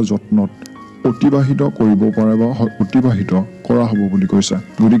ঘৰুৱা যত্নত অতিবাহিত কৰিব পাৰে বা অতিবাহিত কৰা হ'ব বুলি কৈছে।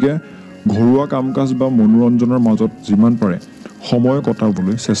 গতিকে ঘৰুৱা কাম কাজ বা মনোৰঞ্জনৰ মাজত যিমান পাৰে সময়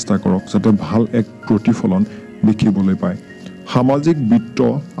কটাবলৈ চেষ্টা কৰক, যাতে ভাল এক প্ৰতিফলন দেখিবলৈ পায়। সামাজিক বৃত্ত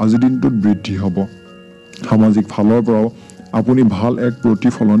আজিৰ দিনটোত বৃদ্ধি হ'ব। সামাজিক ফালৰ পৰাও আপুনি ভাল এক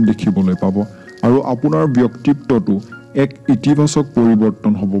প্ৰতিফলন দেখিবলৈ পাব আৰু আপোনাৰ ব্যক্তিত্বটো এক ইতিবাচক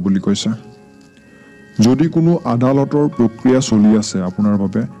পৰিৱৰ্তন হ'ব বুলি কৈছে। যদি কোনো আদালতৰ প্ৰক্ৰিয়া চলি আছে আপোনাৰ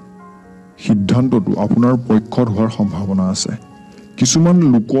বাবে, সিদ্ধান্তটো আপোনাৰ পক্ষত হোৱাৰ সম্ভাৱনা আছে। কিছুমান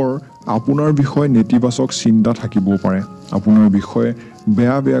লোকৰ আপোনাৰ বিষয়ে নেতিবাচক চিন্তা থাকিবও পাৰে। আপোনাৰ বিষয়ে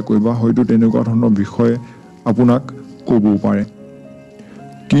বেয়াকৈ বা হয়তো তেনেকুৱা ধৰণৰ বিষয়ে আপোনাক ক'বও পাৰে।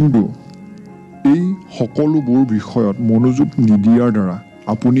 কিন্তু এই সকলোবোৰ বিষয়ত মনোযোগ নিদিয়াৰ দ্বাৰা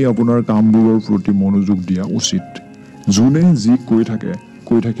আপুনি আপোনাৰ কামবোৰৰ প্ৰতি মনোযোগ দিয়া উচিত। যোনে যি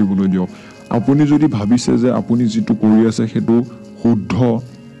কৈ থাকিবলৈ দিয়ক। আপুনি যদি ভাবিছে যে আপুনি যিটো কৰি আছে সেইটো শুদ্ধ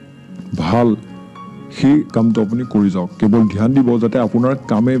ভাল, সেই কামটো আপুনি কৰি যাওক। কেৱল ধ্যান দিব যাতে আপোনাৰ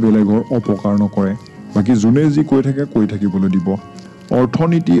কামে বেলেগৰ অপকাৰ নকৰে। বাকী যোনে যি কৈ থাকিবলৈ দিব।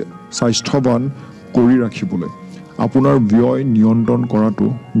 অৰ্থনীতি স্বাস্থ্যৱান কৰি ৰাখিবলৈ আপোনাৰ ব্যয় নিয়ন্ত্ৰণ কৰাটো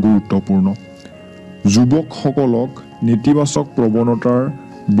গুৰুত্বপূৰ্ণ। যুৱকসকলক নেতিবাচক প্ৰৱণতাৰ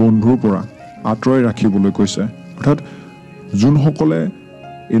বন্ধুৰ পৰা আঁতৰাই ৰাখিবলৈ কৈছে। অৰ্থাৎ যোনসকলে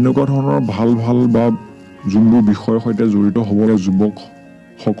এনেকুৱা ধৰণৰ ভাল বা যোনবোৰ বিষয়ৰ সৈতে জড়িত হ'ব লাগে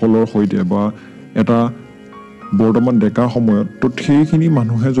যুৱকসকলৰ সৈতে বা এটা বৰ্তমান ডেকাৰ সময়ত, তো সেইখিনি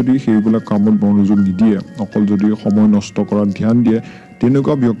মানুহে যদি সেইবিলাক কামত মনোযোগ নিদিয়ে, অকল যদি সময় নষ্ট কৰাত ধ্যান দিয়ে,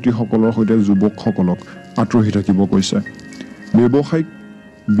 তেনেকুৱা ব্যক্তিসকলৰ সৈতে যুৱকসকলক আঁতৰি থাকিব কৈছে। ব্যৱসায়িক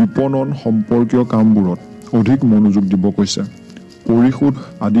বিপণন সম্পৰ্কীয় কামবোৰত অধিক মনোযোগ দিব কৈছে। পৰিশোধ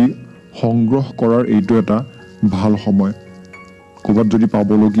আদি সংগ্ৰহ কৰাৰ এইটো এটা ভাল সময়। ক'ৰবাত যদি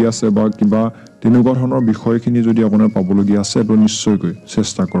পাবলগীয়া আছে বা কিবা তেনেকুৱা ধৰণৰ বিষয়খিনি যদি আপোনাৰ পাবলগীয়া আছে, তো নিশ্চয়কৈ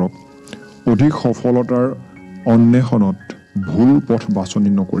চেষ্টা কৰক। অধিক সফলতাৰ অন্বেষণত ভুল পথ বাছনি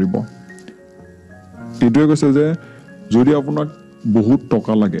নকৰিব। এইটোৱে কৈছে যে যদি আপোনাক বহুত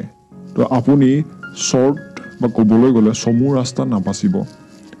টকা লাগে, তো আপুনি শ্বৰ্ট বা ক'বলৈ গ'লে চমু ৰাস্তা নাবাচিব।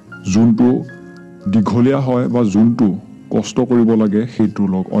 যোনটো দীঘলীয়া হয় বা যোনটো কষ্ট কৰিব লাগে সেইটো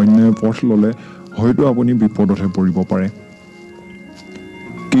লওক। অন্যায় পথ ল'লে হয়তো আপুনি বিপদতহে পৰিব পাৰে।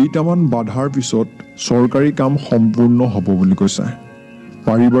 কেইটামান বাধাৰ পিছত চৰকাৰী কাম সম্পূৰ্ণ হ'ব বুলি কৈছে।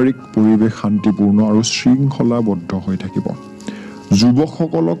 পাৰিবাৰিক পৰিৱেশ শান্তিপূৰ্ণ আৰু শৃংখলাবদ্ধ হৈ থাকিব।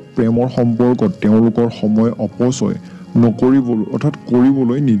 যুৱকসকলক প্ৰেমৰ সম্পৰ্কত তেওঁলোকৰ সময় অপচয়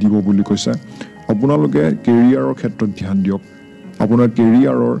কৰিবলৈ নিদিব বুলি কৈছে। আপোনালোকে কেৰিয়াৰৰ ক্ষেত্ৰত ধ্যান দিয়ক। আপোনাৰ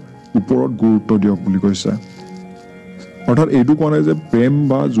কেৰিয়াৰৰ ওপৰত গুৰুত্ব দিয়ক বুলি কৈছে। অৰ্থাৎ এইটো কোৱা নাই যে প্ৰেম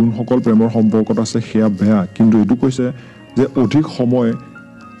বা যোনসকল প্ৰেমৰ সম্পৰ্কত আছে সেয়া বেয়া, কিন্তু এইটো কৈছে যে অধিক সময়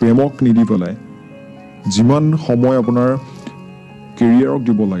প্ৰেমক নিদি পেলাই যিমান সময় আপোনাৰ কেৰিয়াৰক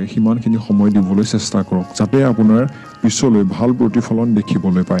দিব লাগে সিমানখিনি সময় দিবলৈ চেষ্টা কৰক, যাতে আপোনাৰ পিছলৈ ভাল প্ৰতিফলন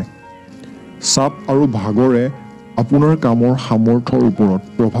দেখিবলৈ পায়। চাপ আৰু ভাগৰে আপোনাৰ কামৰ সামৰ্থ্যৰ ওপৰত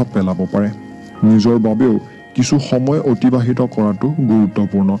প্ৰভাৱ পেলাব পাৰে। নিজৰ বাবেও কিছু সময় অতিবাহিত কৰাটো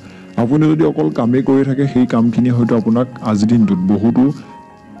গুৰুত্বপূৰ্ণ। আপুনি যদি অকল কামেই কৰি থাকে, সেই কামখিনি হয়তো আপোনাক আজিৰ দিনটোত বহুতো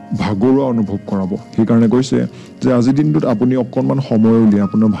ভাগৰুৱা অনুভৱ কৰাব। সেইকাৰণে কৈছে যে আজিৰ দিনটোত আপুনি অকণমান সময় উলিয়াই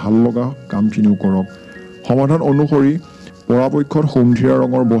আপোনাৰ ভাল লগা কামখিনিও কৰক। সমাধান অনুসৰি পৰাপক্ষত সুমথিৰা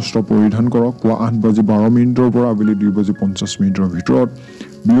ৰঙৰ বস্ত্ৰ পৰিধান কৰক। পুৱা 8:12 পৰা আবেলি 2:50 ভিতৰত,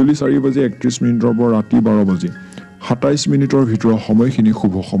 বিয়লি 4:31 পৰা ৰাতি 12:27 ভিতৰৰ সময়খিনি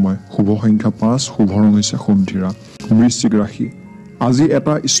শুভ সময়। শুভ সংখ্যা 5, শুভ ৰং হৈছে সুমথিৰা। বৃশ্চিক ৰাশি, আজি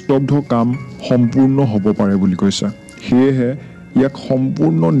এটা স্তব্ধ কাম সম্পূৰ্ণ হ'ব পাৰে বুলি কৈছে। সেয়েহে ইয়াক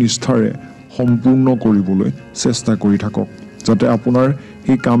সম্পূৰ্ণ নিষ্ঠাৰে সম্পূৰ্ণ কৰিবলৈ চেষ্টা কৰি থাকক, যাতে আপোনাৰ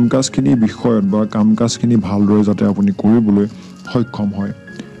সেই কাম কাজখিনি বিষয়ত বা কাম কাজখিনি ভালদৰে যাতে আপুনি কৰিবলৈ সক্ষম হয়।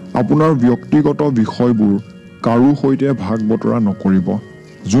 আপোনাৰ ব্যক্তিগত বিষয়বোৰ কাৰো সৈতে ভাগ বতৰা নকৰিব।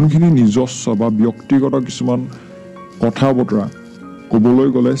 যোনখিনি নিজস্ব বা ব্যক্তিগত কিছুমান কথা বতৰা, ক'বলৈ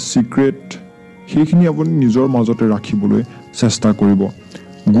গ'লে চিক্ৰেট, সেইখিনি আপুনি নিজৰ মাজতে ৰাখিবলৈ চেষ্টা কৰিব।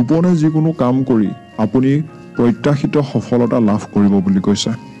 গোপনে যিকোনো কাম কৰি আপুনি প্ৰত্যাশিত সফলতা লাভ কৰিব বুলি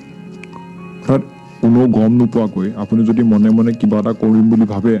কৈছে। অৰ্থাৎ কোনো গম নোপোৱাকৈ আপুনি যদি মনে মনে কিবা এটা কৰিম বুলি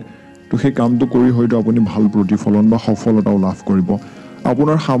ভাবে, তো সেই কামটো কৰি হয়তো আপুনি ভাল প্ৰতিফলন বা সফলতাও লাভ কৰিব।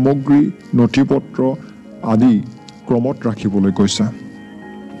 আপোনাৰ সামগ্ৰী, নথি পত্ৰ আদি ক্ৰমত ৰাখিবলৈ কৈছে।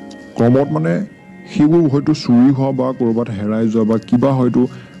 ক্ৰমত মানে সেইবোৰ হয়তো চুৰি হোৱা বা ক'ৰবাত হেৰাই যোৱা বা কিবা হয়তো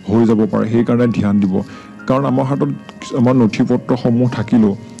হৈ যাব পাৰে, সেইকাৰণে ধ্যান দিব। কাৰণ আমাৰ হাতত আমাৰ নথিপত্ৰসমূহ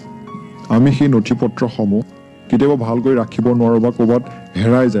থাকিলেও আমি সেই নথিপত্ৰসমূহ কেতিয়াবা ভালকৈ ৰাখিব নোৱাৰোঁ বা ক'ৰবাত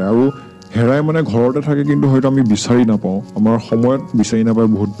হেৰাই যায় আৰু হেৰাই মানে ঘৰতে থাকে কিন্তু হয়তো আমি বিচাৰি নাপাওঁ আমাৰ সময়ত বিচাৰি নাপাই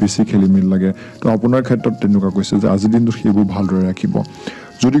বহুত বেছি খেলি মেলি লাগে তো আপোনাৰ ক্ষেত্ৰত তেনেকুৱা কৈছে যে আজিৰ দিনটোত সেইবোৰ ভালদৰে ৰাখিব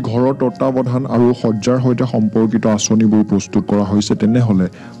যদি ঘৰৰ তত্বাৱধান আৰু সজ্জাৰ সৈতে সম্পৰ্কিত আঁচনিবোৰ প্ৰস্তুত কৰা হৈছে তেনেহ'লে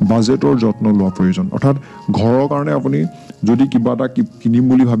বাজেটৰ যত্ন লোৱা প্ৰয়োজন অৰ্থাৎ ঘৰৰ কাৰণে আপুনি যদি কিবা এটা কিনিম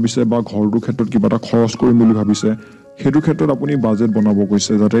বুলি ভাবিছে বা ঘৰটোৰ ক্ষেত্ৰত কিবা এটা খৰচ কৰিম বুলি ভাবিছে সেইটো ক্ষেত্ৰত আপুনি বাজেট বনাব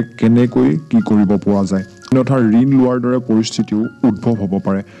কৈছে যাতে কেনেকৈ কি কৰিব পৰা যায় অৰ্থাৎ ঋণ লোৱাৰ দৰে পৰিস্থিতিও উদ্ভৱ হ'ব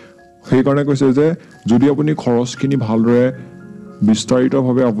পাৰে সেইকাৰণে কৈছে যে যদি আপুনি খৰচখিনি ভালদৰে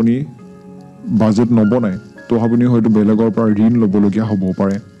বিস্তাৰিতভাৱে আপুনি বাজেট নবনায় তো আপুনি হয়তো বেলেগৰ পৰা ঋণ ল'বলগীয়া হ'ব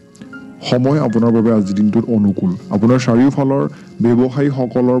পাৰে সময় আপোনাৰ বাবে আজিৰ দিনটোত অনুকূল আপোনাৰ চাৰিওফালৰ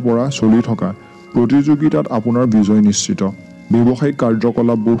ব্যৱসায়ীসকলৰ পৰা চলি থকা প্ৰতিযোগিতাত আপোনাৰ বিজয় নিশ্চিত ব্যৱসায়িক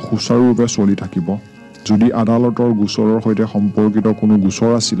কাৰ্যকলাপবোৰ সুচাৰুৰূপে চলি থাকিব যদি আদালতৰ গোচৰৰ সৈতে সম্পৰ্কিত কোনো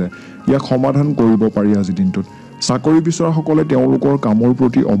গোচৰ আছিলে ইয়াক সমাধান কৰিব পাৰি আজিৰ দিনটোত চাকৰি বিচৰাসকলে তেওঁলোকৰ কামৰ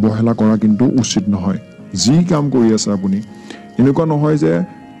প্ৰতি অৱহেলা কৰা কিন্তু উচিত নহয় যি কাম কৰি আছে আপুনি এনেকুৱা নহয় যে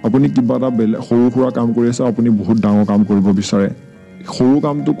আপুনি কিবা এটা সৰু সুৰা কাম কৰি আছে আপুনি বহুত ডাঙৰ কাম কৰিব বিচাৰে সৰু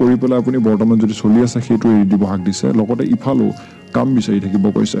কামটো কৰি পেলাই আপুনি বৰ্তমান যদি চলি আছে সেইটো এৰি দিব হাক দিছে লগতে ইফালেও কাম বিচাৰি থাকিব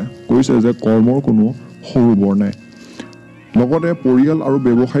কৈছে যে কৰ্মৰ কোনো সৰু বৰ নাই লগতে পৰিয়াল আৰু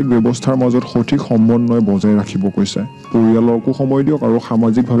ব্যৱসায়িক ব্যৱস্থাৰ মাজত সঠিক সমন্বয় বজাই ৰাখিব কৈছে পৰিয়ালকো সময় দিয়ক আৰু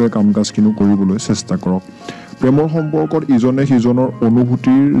সামাজিকভাৱে কাম কাজখিনি কৰিবলৈ চেষ্টা কৰক প্ৰেমৰ সম্পৰ্কত ইজনে সিজনৰ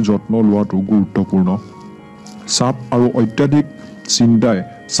অনুভূতিৰ যত্ন লোৱাটো গুৰুত্বপূৰ্ণ চাপ আৰু অত্যাধিক চিন্তাই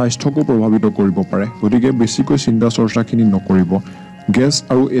স্বাস্থ্যকো প্ৰভাৱিত কৰিব পাৰে গতিকে বেছিকৈ চিন্তা চৰ্চাখিনি নকৰিব গেছ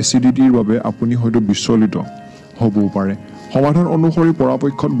আৰু এচিডিটিৰ বাবে আপুনি হয়তো বিচলিত হ'বও পাৰে সমাধান অনুসৰি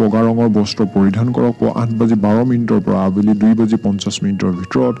পৰাপক্ষত বগা ৰঙৰ বস্ত্ৰ পৰিধান কৰক 8:12 পৰা আবেলি 2:50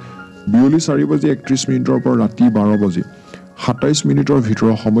 ভিতৰত বিয়লি 4:31 পৰা ৰাতি 12:27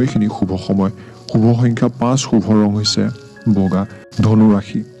 ভিতৰৰ সময়খিনি শুভ সময় শুভ সংখ্যা 5 শুভ ৰং হৈছে বগা ধনু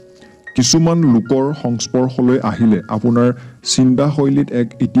ৰাশি কিছুমান লোকৰ সংস্পৰ্শলৈ আহিলে আপোনাৰ চিন্তাশৈলীত এক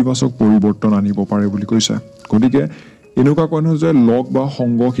ইতিবাচক পৰিৱৰ্তন আনিব পাৰে বুলি কৈছে গতিকে এনেকুৱা কয় নহয় যে লগ বা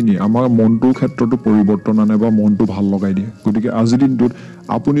সংগখিনি আমাৰ মনটোৰ ক্ষেত্ৰতো পৰিৱৰ্তন আনে বা মনটো ভাল লগাই দিয়ে গতিকে আজিৰ দিনটোত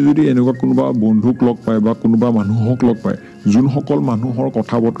আপুনি যদি এনেকুৱা কোনোবা বন্ধুক লগ পায় বা কোনোবা মানুহক লগ পায় যোনসকল মানুহৰ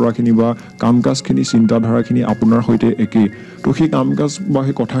কথা বতৰাখিনি বা কাম কাজখিনি চিন্তাধাৰাখিনি আপোনাৰ সৈতে একেই তো সেই কাম কাজ বা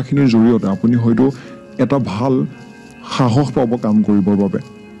সেই কথাখিনিৰ জৰিয়তে আপুনি হয়তো এটা ভাল সাহস পাব কাম কৰিবৰ বাবে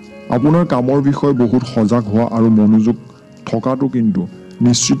আপোনাৰ কামৰ বিষয়ে বহুত সজাগ হোৱা আৰু মনোযোগ থকাটো কিন্তু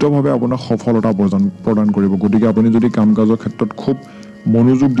নিশ্চিতভাৱে আপোনাক সফলতা প্ৰদান কৰিব গতিকে আপুনি যদি কাম কাজৰ ক্ষেত্ৰত খুব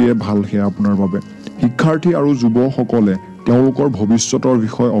মনোযোগ দিয়ে ভাল সেয়া আপোনাৰ বাবে শিক্ষাৰ্থী আৰু যুৱকসকলে তেওঁলোকৰ ভৱিষ্যতৰ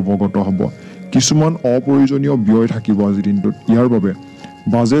বিষয়ে অৱগত হ'ব কিছুমান অপ্ৰয়োজনীয় ব্যয় থাকিব আজিৰ দিনটোত ইয়াৰ বাবে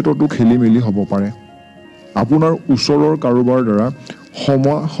বাজেটতো খেলি মেলি হ'ব পাৰে আপোনাৰ ওচৰৰ কাৰোবাৰ দ্বাৰা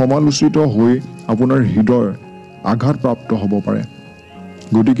সমালোচিত হৈ আপোনাৰ হৃদয় আঘাতপ্ৰাপ্ত হ'ব পাৰে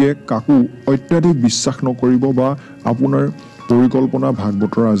গতিকে কাকো অত্যাধিক বিশ্বাস নকৰিব বা আপোনাৰ পৰিকল্পনা ভাগ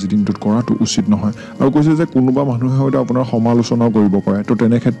বতৰা আজিৰ দিনটোত কৰাটো উচিত নহয় আৰু কৈছে যে কোনোবা মানুহে হয়তো আপোনাৰ সমালোচনাও কৰিব পাৰে তো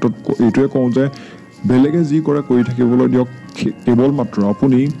তেনে ক্ষেত্ৰত এইটোৱে কওঁ যে বেলেগে যি কৰে কৰি থাকিবলৈ দিয়ক কেৱল মাত্ৰ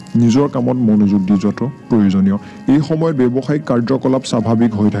আপুনি নিজৰ কামত মনোযোগ দি যোৱাটো প্ৰয়োজনীয় এই সময়ত ব্যৱসায়িক কাৰ্যকলাপ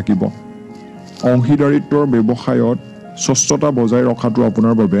স্বাভাৱিক হৈ থাকিব অংশীদাৰিত্বৰ ব্যৱসায়ত স্বচ্ছতা বজাই ৰখাটো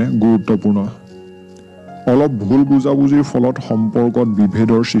আপোনাৰ বাবে গুৰুত্বপূৰ্ণ অলপ ভুল বুজাবুজিৰ ফলত সম্পৰ্কত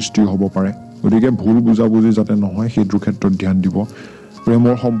বিভেদৰ সৃষ্টি হ'ব পাৰে গতিকে ভুল বুজাবুজি যাতে নহয় সেইটোৰ ক্ষেত্ৰত ধ্যান দিব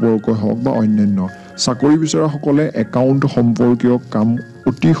প্ৰেমৰ সম্পৰ্কই হওক বা অন্যান্য চাকৰি বিচৰাসকলে একাউণ্ট সম্পৰ্কীয় কাম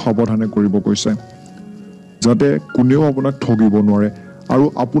অতি সাৱধানে কৰিব কৈছে যাতে কোনেও আপোনাক ঠগিব নোৱাৰে আৰু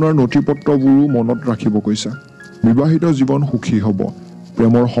আপোনাৰ নথিপত্ৰবোৰো মনত ৰাখিব কৈছে বিবাহিত জীৱন সুখী হ'ব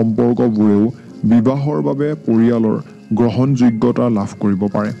প্ৰেমৰ সম্পৰ্কবোৰেও বিবাহৰ বাবে পৰিয়ালৰ গ্ৰহণযোগ্যতা লাভ কৰিব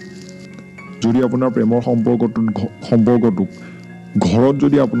পাৰে যদি আপোনাৰ প্ৰেমৰ সম্পৰ্কটোক ঘৰত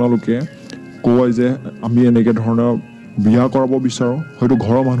যদি আপোনালোকে কয় যে আমি এনেকৈ ধৰণৰ বিয়া কৰাব বিচাৰোঁ হয়তো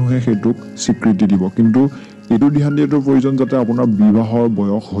ঘৰৰ মানুহে সেইটোক স্বীকৃতি দিব কিন্তু এইটো ধ্যান দিয়াটো প্ৰয়োজন যাতে আপোনাৰ বিবাহৰ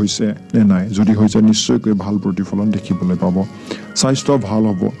বয়স হৈছে নে নাই যদি হৈছে নিশ্চয়কৈ ভাল প্ৰতিফলন দেখিবলৈ পাব স্বাস্থ্য ভাল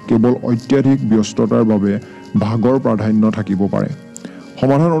হ'ব কেৱল অত্যাধিক ব্যস্ততাৰ বাবে ভাগৰ প্ৰাধান্য থাকিব পাৰে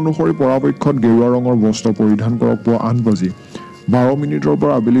সমাধান অনুসৰি পৰাপক্ষত গেৰুৱা ৰঙৰ বস্ত্ৰ পৰিধান কৰক 8:12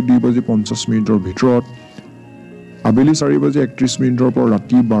 পৰা আবেলি 2:50 ভিতৰত আবেলি 4:31 পৰা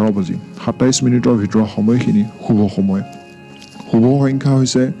ৰাতি 12:27 ভিতৰৰ সময়খিনি শুভ সময় শুভ সংখ্যা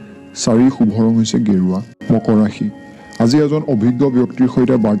হৈছে 4 শুভ ৰং হৈছে গেৰুৱা মকৰ ৰাশি আজি এজন অভিজ্ঞ ব্যক্তিৰ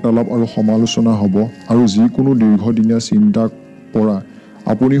সৈতে বাৰ্তালাপ আৰু সমালোচনা হ'ব আৰু যিকোনো দীৰ্ঘদিনীয়া চিন্তাৰ পৰা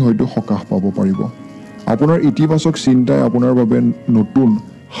আপুনি হয়তো সকাহ পাব পাৰিব আপোনাৰ ইতিবাচক চিন্তাই আপোনাৰ বাবে নতুন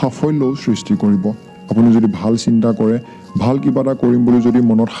সাফল্যও সৃষ্টি কৰিব আপুনি যদি ভাল চিন্তা কৰে, ভাল কিবা এটা কৰিম বুলি যদি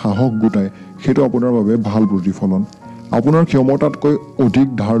মনত সাহস গোটায়, সেইটো আপোনাৰ বাবে ভাল প্ৰতিফলন। আপোনাৰ ক্ষমতাতকৈ অধিক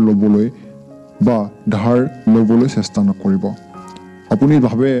ধাৰ ল'বলৈ বা ধাৰ ল'বলৈ চেষ্টা নকৰিব। আপুনি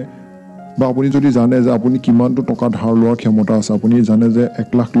ভাবে বা আপুনি যদি জানে যে আপুনি কিমানটো টকা ধাৰ লোৱাৰ ক্ষমতা আছে, আপুনি জানে যে 1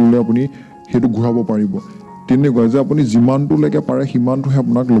 লাখ ল'লে আপুনি সেইটো ঘূৰাব পাৰিব, তেনেকুৱা যে আপুনি যিমানটোলৈকে পাৰে সিমানটোহে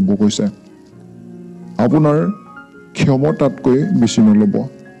আপোনাক ল'ব কৈছে। আপোনাৰ ক্ষমতাতকৈ বেছি নল'ব।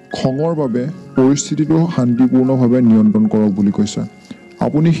 খঙৰ বাবে পৰিস্থিতিটো শান্তিপূৰ্ণভাৱে নিয়ন্ত্ৰণ কৰক বুলি কৈছে।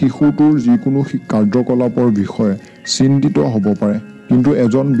 আপুনি শিশুটোৰ যিকোনো কাৰ্যকলাপৰ বিষয়ে চিন্তিত হ'ব পাৰে, কিন্তু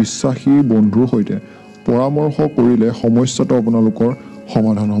এজন বিশ্বাসী বন্ধুৰ সৈতে পৰামৰ্শ কৰিলে সমস্যাটো আপোনালোকৰ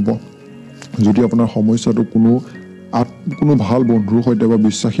সমাধান হ'ব। যদি আপোনাৰ সমস্যাটো কোনো ভাল বন্ধুৰ সৈতে বা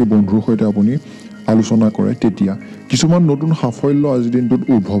বিশ্বাসী বন্ধুৰ সৈতে আপুনি আলোচনা কৰে, তেতিয়া কিছুমান নতুন সাফল্য আজিৰ দিনটোত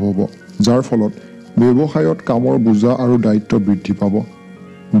উদ্ভৱ হ'ব, যাৰ ফলত ব্যৱসায়ত কামৰ বোজা আৰু দায়িত্ব বৃদ্ধি পাব।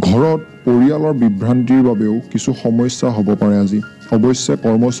 ঘৰত পৰিয়ালৰ বিভ্ৰান্তিৰ বাবেও কিছু সমস্যা হ'ব পাৰে আজি। অৱশ্যে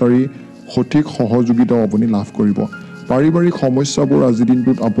কৰ্মচাৰীৰ সঠিক সহযোগিতাও আপুনি লাভ কৰিব। পাৰিবাৰিক সমস্যাবোৰ আজিৰ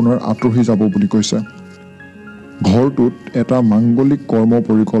দিনটোত আপোনাৰ আঁতৰি যাব বুলি কৈছে। ঘৰটোত এটা মাংগলিক কৰ্ম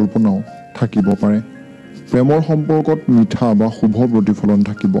পৰিকল্পনাও থাকিব পাৰে। প্ৰেমৰ সম্পৰ্কত মিঠা বা শুভ প্ৰতিফলন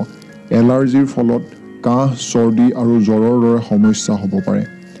থাকিব। এলাৰ্জিৰ ফলত কাহ, চৰ্দি আৰু জ্বৰৰ দৰে সমস্যা হ'ব পাৰে।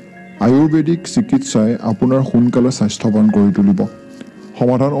 আয়ুৰ্বেদিক চিকিৎসাই আপোনাৰ সোনকালে স্বাস্থ্যৱান কৰি তুলিব।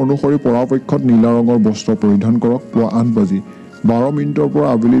 সমাধান অনুসৰি পৰাপক্ষত নীলা ৰঙৰ বস্ত্ৰ পৰিধান কৰক। পুৱা 8:12 পৰা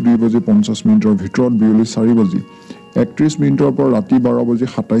আবেলি 2:50 ভিতৰত, বিয়লি 4:31 পৰা ৰাতি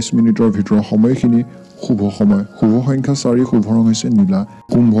 12:27 ভিতৰত সময়খিনি শুভ সময়। শুভ সংখ্যা 4, শুভ ৰং হৈছে নীলা।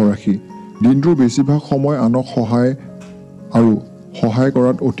 কুম্ভ ৰাশি। দিনটোৰ বেছিভাগ সময় আনক সহায়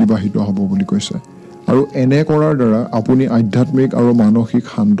কৰাত অতিবাহিত হ'ব বুলি কৈছে, আৰু এনে কৰাৰ দ্বাৰা আপুনি আধ্যাত্মিক আৰু মানসিক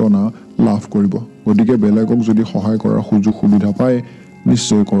সান্তনা লাভ কৰিব। গতিকে বেলেগক যদি সহায় কৰাৰ সুযোগ সুবিধা পায়,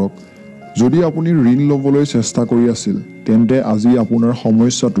 নিশ্চয় কৰক। যদি আপুনি ঋণ ল'বলৈ চেষ্টা কৰি আছিল, তেন্তে আজি আপোনাৰ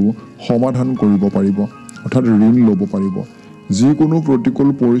সমস্যাটো সমাধান কৰিব পাৰিব, অৰ্থাৎ ঋণ ল'ব পাৰিব। যিকোনো প্ৰতিকূল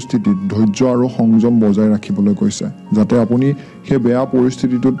পৰিস্থিতিত ধৈৰ্য আৰু সংযম বজাই ৰাখিবলৈ কৈছে, যাতে আপুনি সেই বেয়া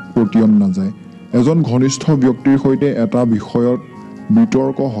পৰিস্থিতিটোত পতিয়ন নাযায়। এজন ঘনিষ্ঠ ব্যক্তিৰ সৈতে এটা বিষয়ত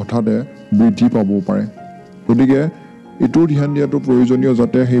বিতৰ্ক হঠাতে বৃদ্ধি পাবও পাৰে, গতিকে এইটো ধ্যান দিয়াটো প্ৰয়োজনীয়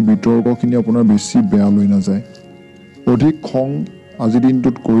যাতে সেই বিতৰ্কখিনি আপোনাৰ বেছি বেয়ালৈ নাযায়। অধিক খং আজিৰ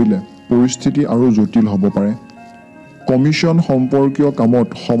দিনটোত কৰিলে পৰিস্থিতি আৰু জটিল হ'ব পাৰে। কমিশ্যন সম্পৰ্কীয় কামত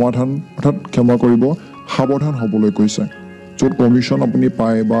সাৱধান হ'বলৈ কৈছে। য'ত কমিশ্যন আপুনি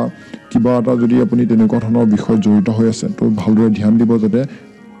পায় বা কিবা এটা যদি আপুনি তেনেকুৱা ধৰণৰ বিষয়ত জড়িত হৈ আছে, তো ভালদৰে ধ্যান দিব যাতে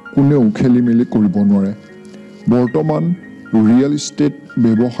কোনেও খেলি মেলি কৰিব নোৱাৰে। বৰ্তমান ৰিয়েল ইষ্টেট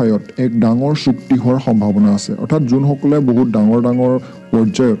ব্যৱসায়ত এক ডাঙৰ চুক্তি হোৱাৰ সম্ভাৱনা আছে, অৰ্থাৎ যোনসকলে বহুত ডাঙৰ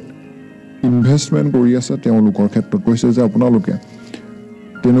পৰ্যায়ত ইনভেষ্টমেণ্ট কৰি আছে, তেওঁলোকৰ ক্ষেত্ৰত কৈছে যে আপোনালোকে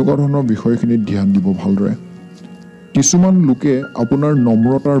তেনেকুৱা ধৰণৰ বিষয়খিনিত ধ্যান দিব ভালদৰে। কিছুমান লোকে আপোনাৰ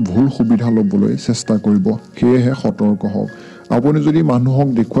নম্ৰতাৰ ভুল সুবিধা ল'বলৈ চেষ্টা কৰিব, সেয়েহে সতৰ্ক হওক। আপুনি যদি মানুহক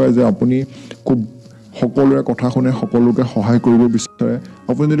দেখুৱায় যে আপুনি খুব সকলোৰে কথা শুনে, সকলোকে সহায় কৰিব বিচাৰে,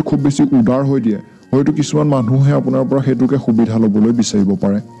 আপুনি যদি খুব বেছি উদাৰ হৈ দিয়ে, হয়তো কিছুমান মানুহে আপোনাৰ পৰা সেইটোকে সুবিধা ল'বলৈ বিচাৰিব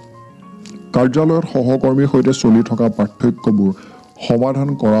পাৰে। কাৰ্যালয়ত সহকৰ্মীৰ সৈতে চলি থকা পাৰ্থক্যবোৰ সমাধান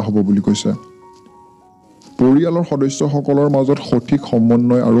কৰা হ'ব বুলি কৈছে। পৰিয়ালৰ সদস্যসকলৰ মাজত সঠিক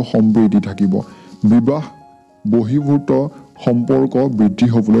সমন্বয় আৰু সম্প্ৰীতি থাকিব। বিবাহ বহিৰ্ভূত সম্পৰ্ক বৃদ্ধি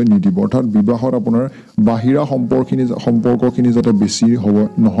হ'বলৈ নিদিব, অৰ্থাৎ বিবাহত আপোনাৰ বাহিৰা সম্পৰ্কখিনি যাতে বেছি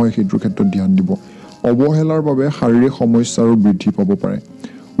নহয়, সেইটোৰ ক্ষেত্ৰত ধ্যান দিব। অৱহেলাৰ বাবে শাৰীৰিক সমস্যাৰো বৃদ্ধি পাব পাৰে।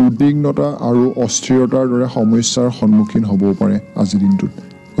 উদ্বিগ্নতা আৰু অস্থিৰতাৰ দৰে সমস্যাৰ সন্মুখীন হ'বও পাৰে আজিৰ দিনটোত।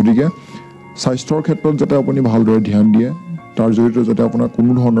 গতিকে স্বাস্থ্যৰ ক্ষেত্ৰত যাতে আপুনি ভালদৰে ধ্যান দিয়ে, তাৰ জৰিয়তে যাতে আপোনাৰ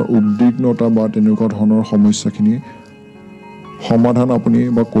কোনো ধৰণৰ উদ্বিগ্নতা বা তেনেকুৱা ধৰণৰ সমস্যাখিনি সমাধান আপুনি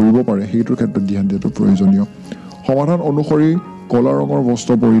কৰিব পাৰে, সেইটোৰ ক্ষেত্ৰত ধ্যান দিয়াটো প্ৰয়োজনীয়। সমাধান অনুসৰি ক'লা ৰঙৰ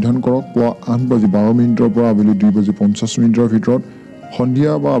বস্ত্ৰ পৰিধান কৰক। পুৱা 8:12 পৰা আবেলি 2:50 ভিতৰত,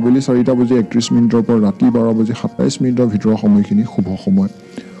 সন্ধিয়া বা আবেলি 4:31 পৰা ৰাতি 12:27 ভিতৰৰ সময়খিনি শুভ সময়।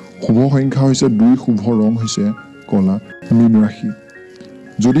 শুভ সংখ্যা হৈছে 2, শুভ ৰং হৈছে ক'লা। মীন ৰাশি।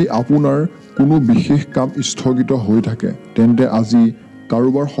 যদি আপোনাৰ কোনো বিশেষ কাম স্থগিত হৈ থাকে, তেন্তে আজি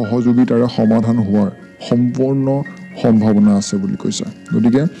কাৰোবাৰ সহযোগিতাৰে সমাধান হোৱাৰ সম্পূৰ্ণ সম্ভাৱনা আছে বুলি কৈছে।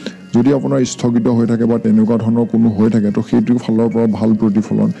 গতিকে যদি আপোনাৰ স্থগিত হৈ থাকে বা তেনেকুৱা ধৰণৰ কোনো হৈ থাকে, তো সেইটোৰ ফালৰ পৰা ভাল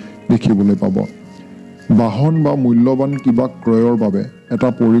প্ৰতিফলন দেখিবলৈ পাব। বাহন বা মূল্যৱান কিবা ক্ৰয়ৰ বাবে এটা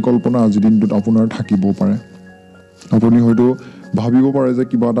পৰিকল্পনা আজিৰ দিনটোত আপোনাৰ থাকিবও পাৰে। আপুনি হয়তো ভাবিব পাৰে যে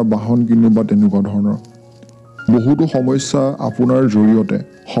কিবা এটা বাহন কিনো বা তেনেকুৱা ধৰণৰ। বহুতো সমস্যা আপোনাৰ জৰিয়তে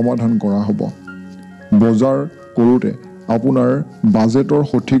সমাধান কৰা হ'ব। বজাৰ কৰোঁতে আপোনাৰ বাজেটৰ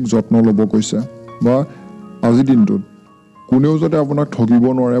সঠিক যত্ন ল'ব কৈছে, বা আজিৰ দিনটোত কোনেও যাতে আপোনাক ঠগিব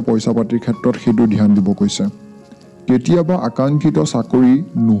নোৱাৰে পইচা পাতিৰ ক্ষেত্ৰত সেইটো ধ্যান দিব কৈছে। কেতিয়াবা আকাংক্ষিত চাকৰি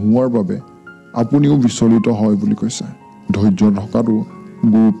নোহোৱাৰ বাবে আপুনিও বিচলিত হয় বুলি কৈছে। ধৈৰ্য থকাটো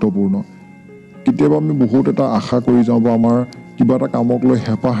গুৰুত্বপূৰ্ণ। কেতিয়াবা আমি বহুত এটা আশা কৰি যাওঁ বা আমাৰ কিবা এটা কামক লৈ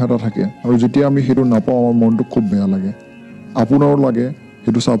হেঁপাহ এটা থাকে আৰু যেতিয়া আমি সেইটো নাপাওঁ আমাৰ মনটো খুব বেয়া লাগে। আপোনাৰো লাগে,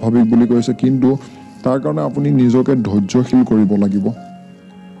 সেইটো স্বাভাৱিক বুলি কৈছে, কিন্তু তাৰ কাৰণে আপুনি নিজকে ধৈৰ্যশীল কৰিব লাগিব।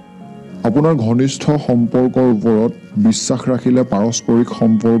 আপোনাৰ ঘনিষ্ঠ সম্পৰ্কৰ ওপৰত বিশ্বাস ৰাখিলে পাৰস্পৰিক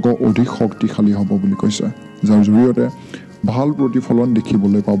সম্পৰ্ক অধিক শক্তিশালী হ'ব বুলি কৈছে, যাৰ জৰিয়তে ভাল প্ৰতিফলন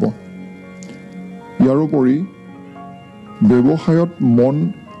দেখিবলৈ পাব। ইয়াৰোপৰি ব্যৱসায়ত মন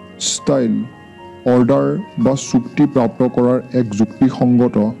ষ্টাইল অৰ্ডাৰ বা চুক্তি প্ৰাপ্ত কৰাৰ এক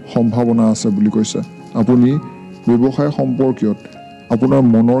যুক্তিসংগত সম্ভাৱনা আছে বুলি কৈছে। আপুনি ব্যৱসায় সম্পৰ্কীয়ত আপোনাৰ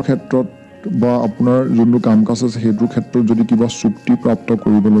মনৰ ক্ষেত্ৰত বা আপোনাৰ যোনটো কাম কাজ আছে সেইটোৰ ক্ষেত্ৰত যদি কিবা চুক্তি প্ৰাপ্ত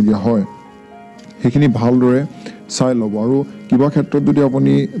কৰিবলগীয়া হয় সেইখিনি ভালদৰে চাই ল'ব। আৰু কিবা ক্ষেত্ৰত যদি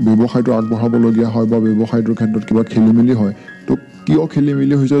আপুনি ব্যৱসায়টো আগবঢ়াবলগীয়া হয় বা ব্যৱসায়টোৰ ক্ষেত্ৰত কিবা খেলি মেলি হয়, তো কিয় খেলি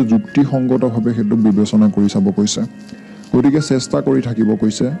মেলি হৈছে যুক্তিসংগতভাৱে সেইটো বিবেচনা কৰি চাব কৈছে। গতিকে চেষ্টা কৰি থাকিব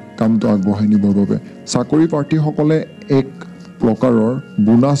কৈছে কামটো আগবঢ়াই নিবৰ বাবে। চাকৰি প্ৰাৰ্থীসকলে এক প্ৰকাৰৰ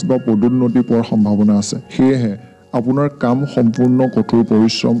বোনাছ বা পদোন্নতি পোৱাৰ সম্ভাৱনা আছে, সেয়েহে আপোনাৰ কাম সম্পূৰ্ণ কঠোৰ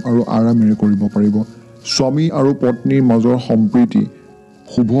পৰিশ্ৰম আৰু আৰামেৰে কৰিব পাৰিব। স্বামী আৰু পত্নীৰ মাজৰ সম্প্ৰীতি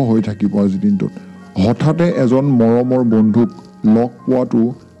শুভ হৈ থাকিব আজিৰ দিনটোত। হঠাতে এজন মৰমৰ বন্ধুক লগ পোৱাটো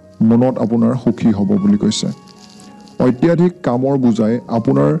মনত আপোনাৰ সুখী হ'ব বুলি কৈছে। অত্যাধিক কামৰ বোজাই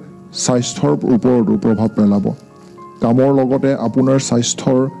আপোনাৰ স্বাস্থ্যৰ ওপৰতো প্ৰভাৱ পেলাব। কামৰ লগতে আপোনাৰ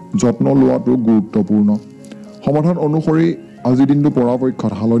স্বাস্থ্যৰ যত্ন লোৱাটো গুৰুত্বপূৰ্ণ। সমাধান অনুসৰি আজিৰ দিনটো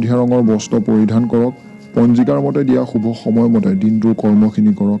পৰাপক্ষত হালধীয়া ৰঙৰ বস্ত্ৰ পৰিধান কৰক। পঞ্জিকাৰ মতে দিয়া শুভ সময়মতে দিনটোৰ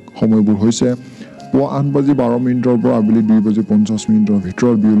কৰ্মখিনি কৰক। সময়বোৰ হৈছে পুৱা 8:12 পৰা আবেলি 2:50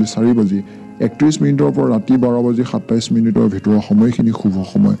 ভিতৰত, বিয়লি 4:31 পৰা ৰাতি 12:27 ভিতৰৰ সময়খিনি শুভ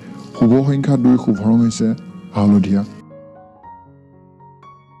সময়। শুভ সংখ্যা 2, শুভ ৰং হৈছে হালধীয়া।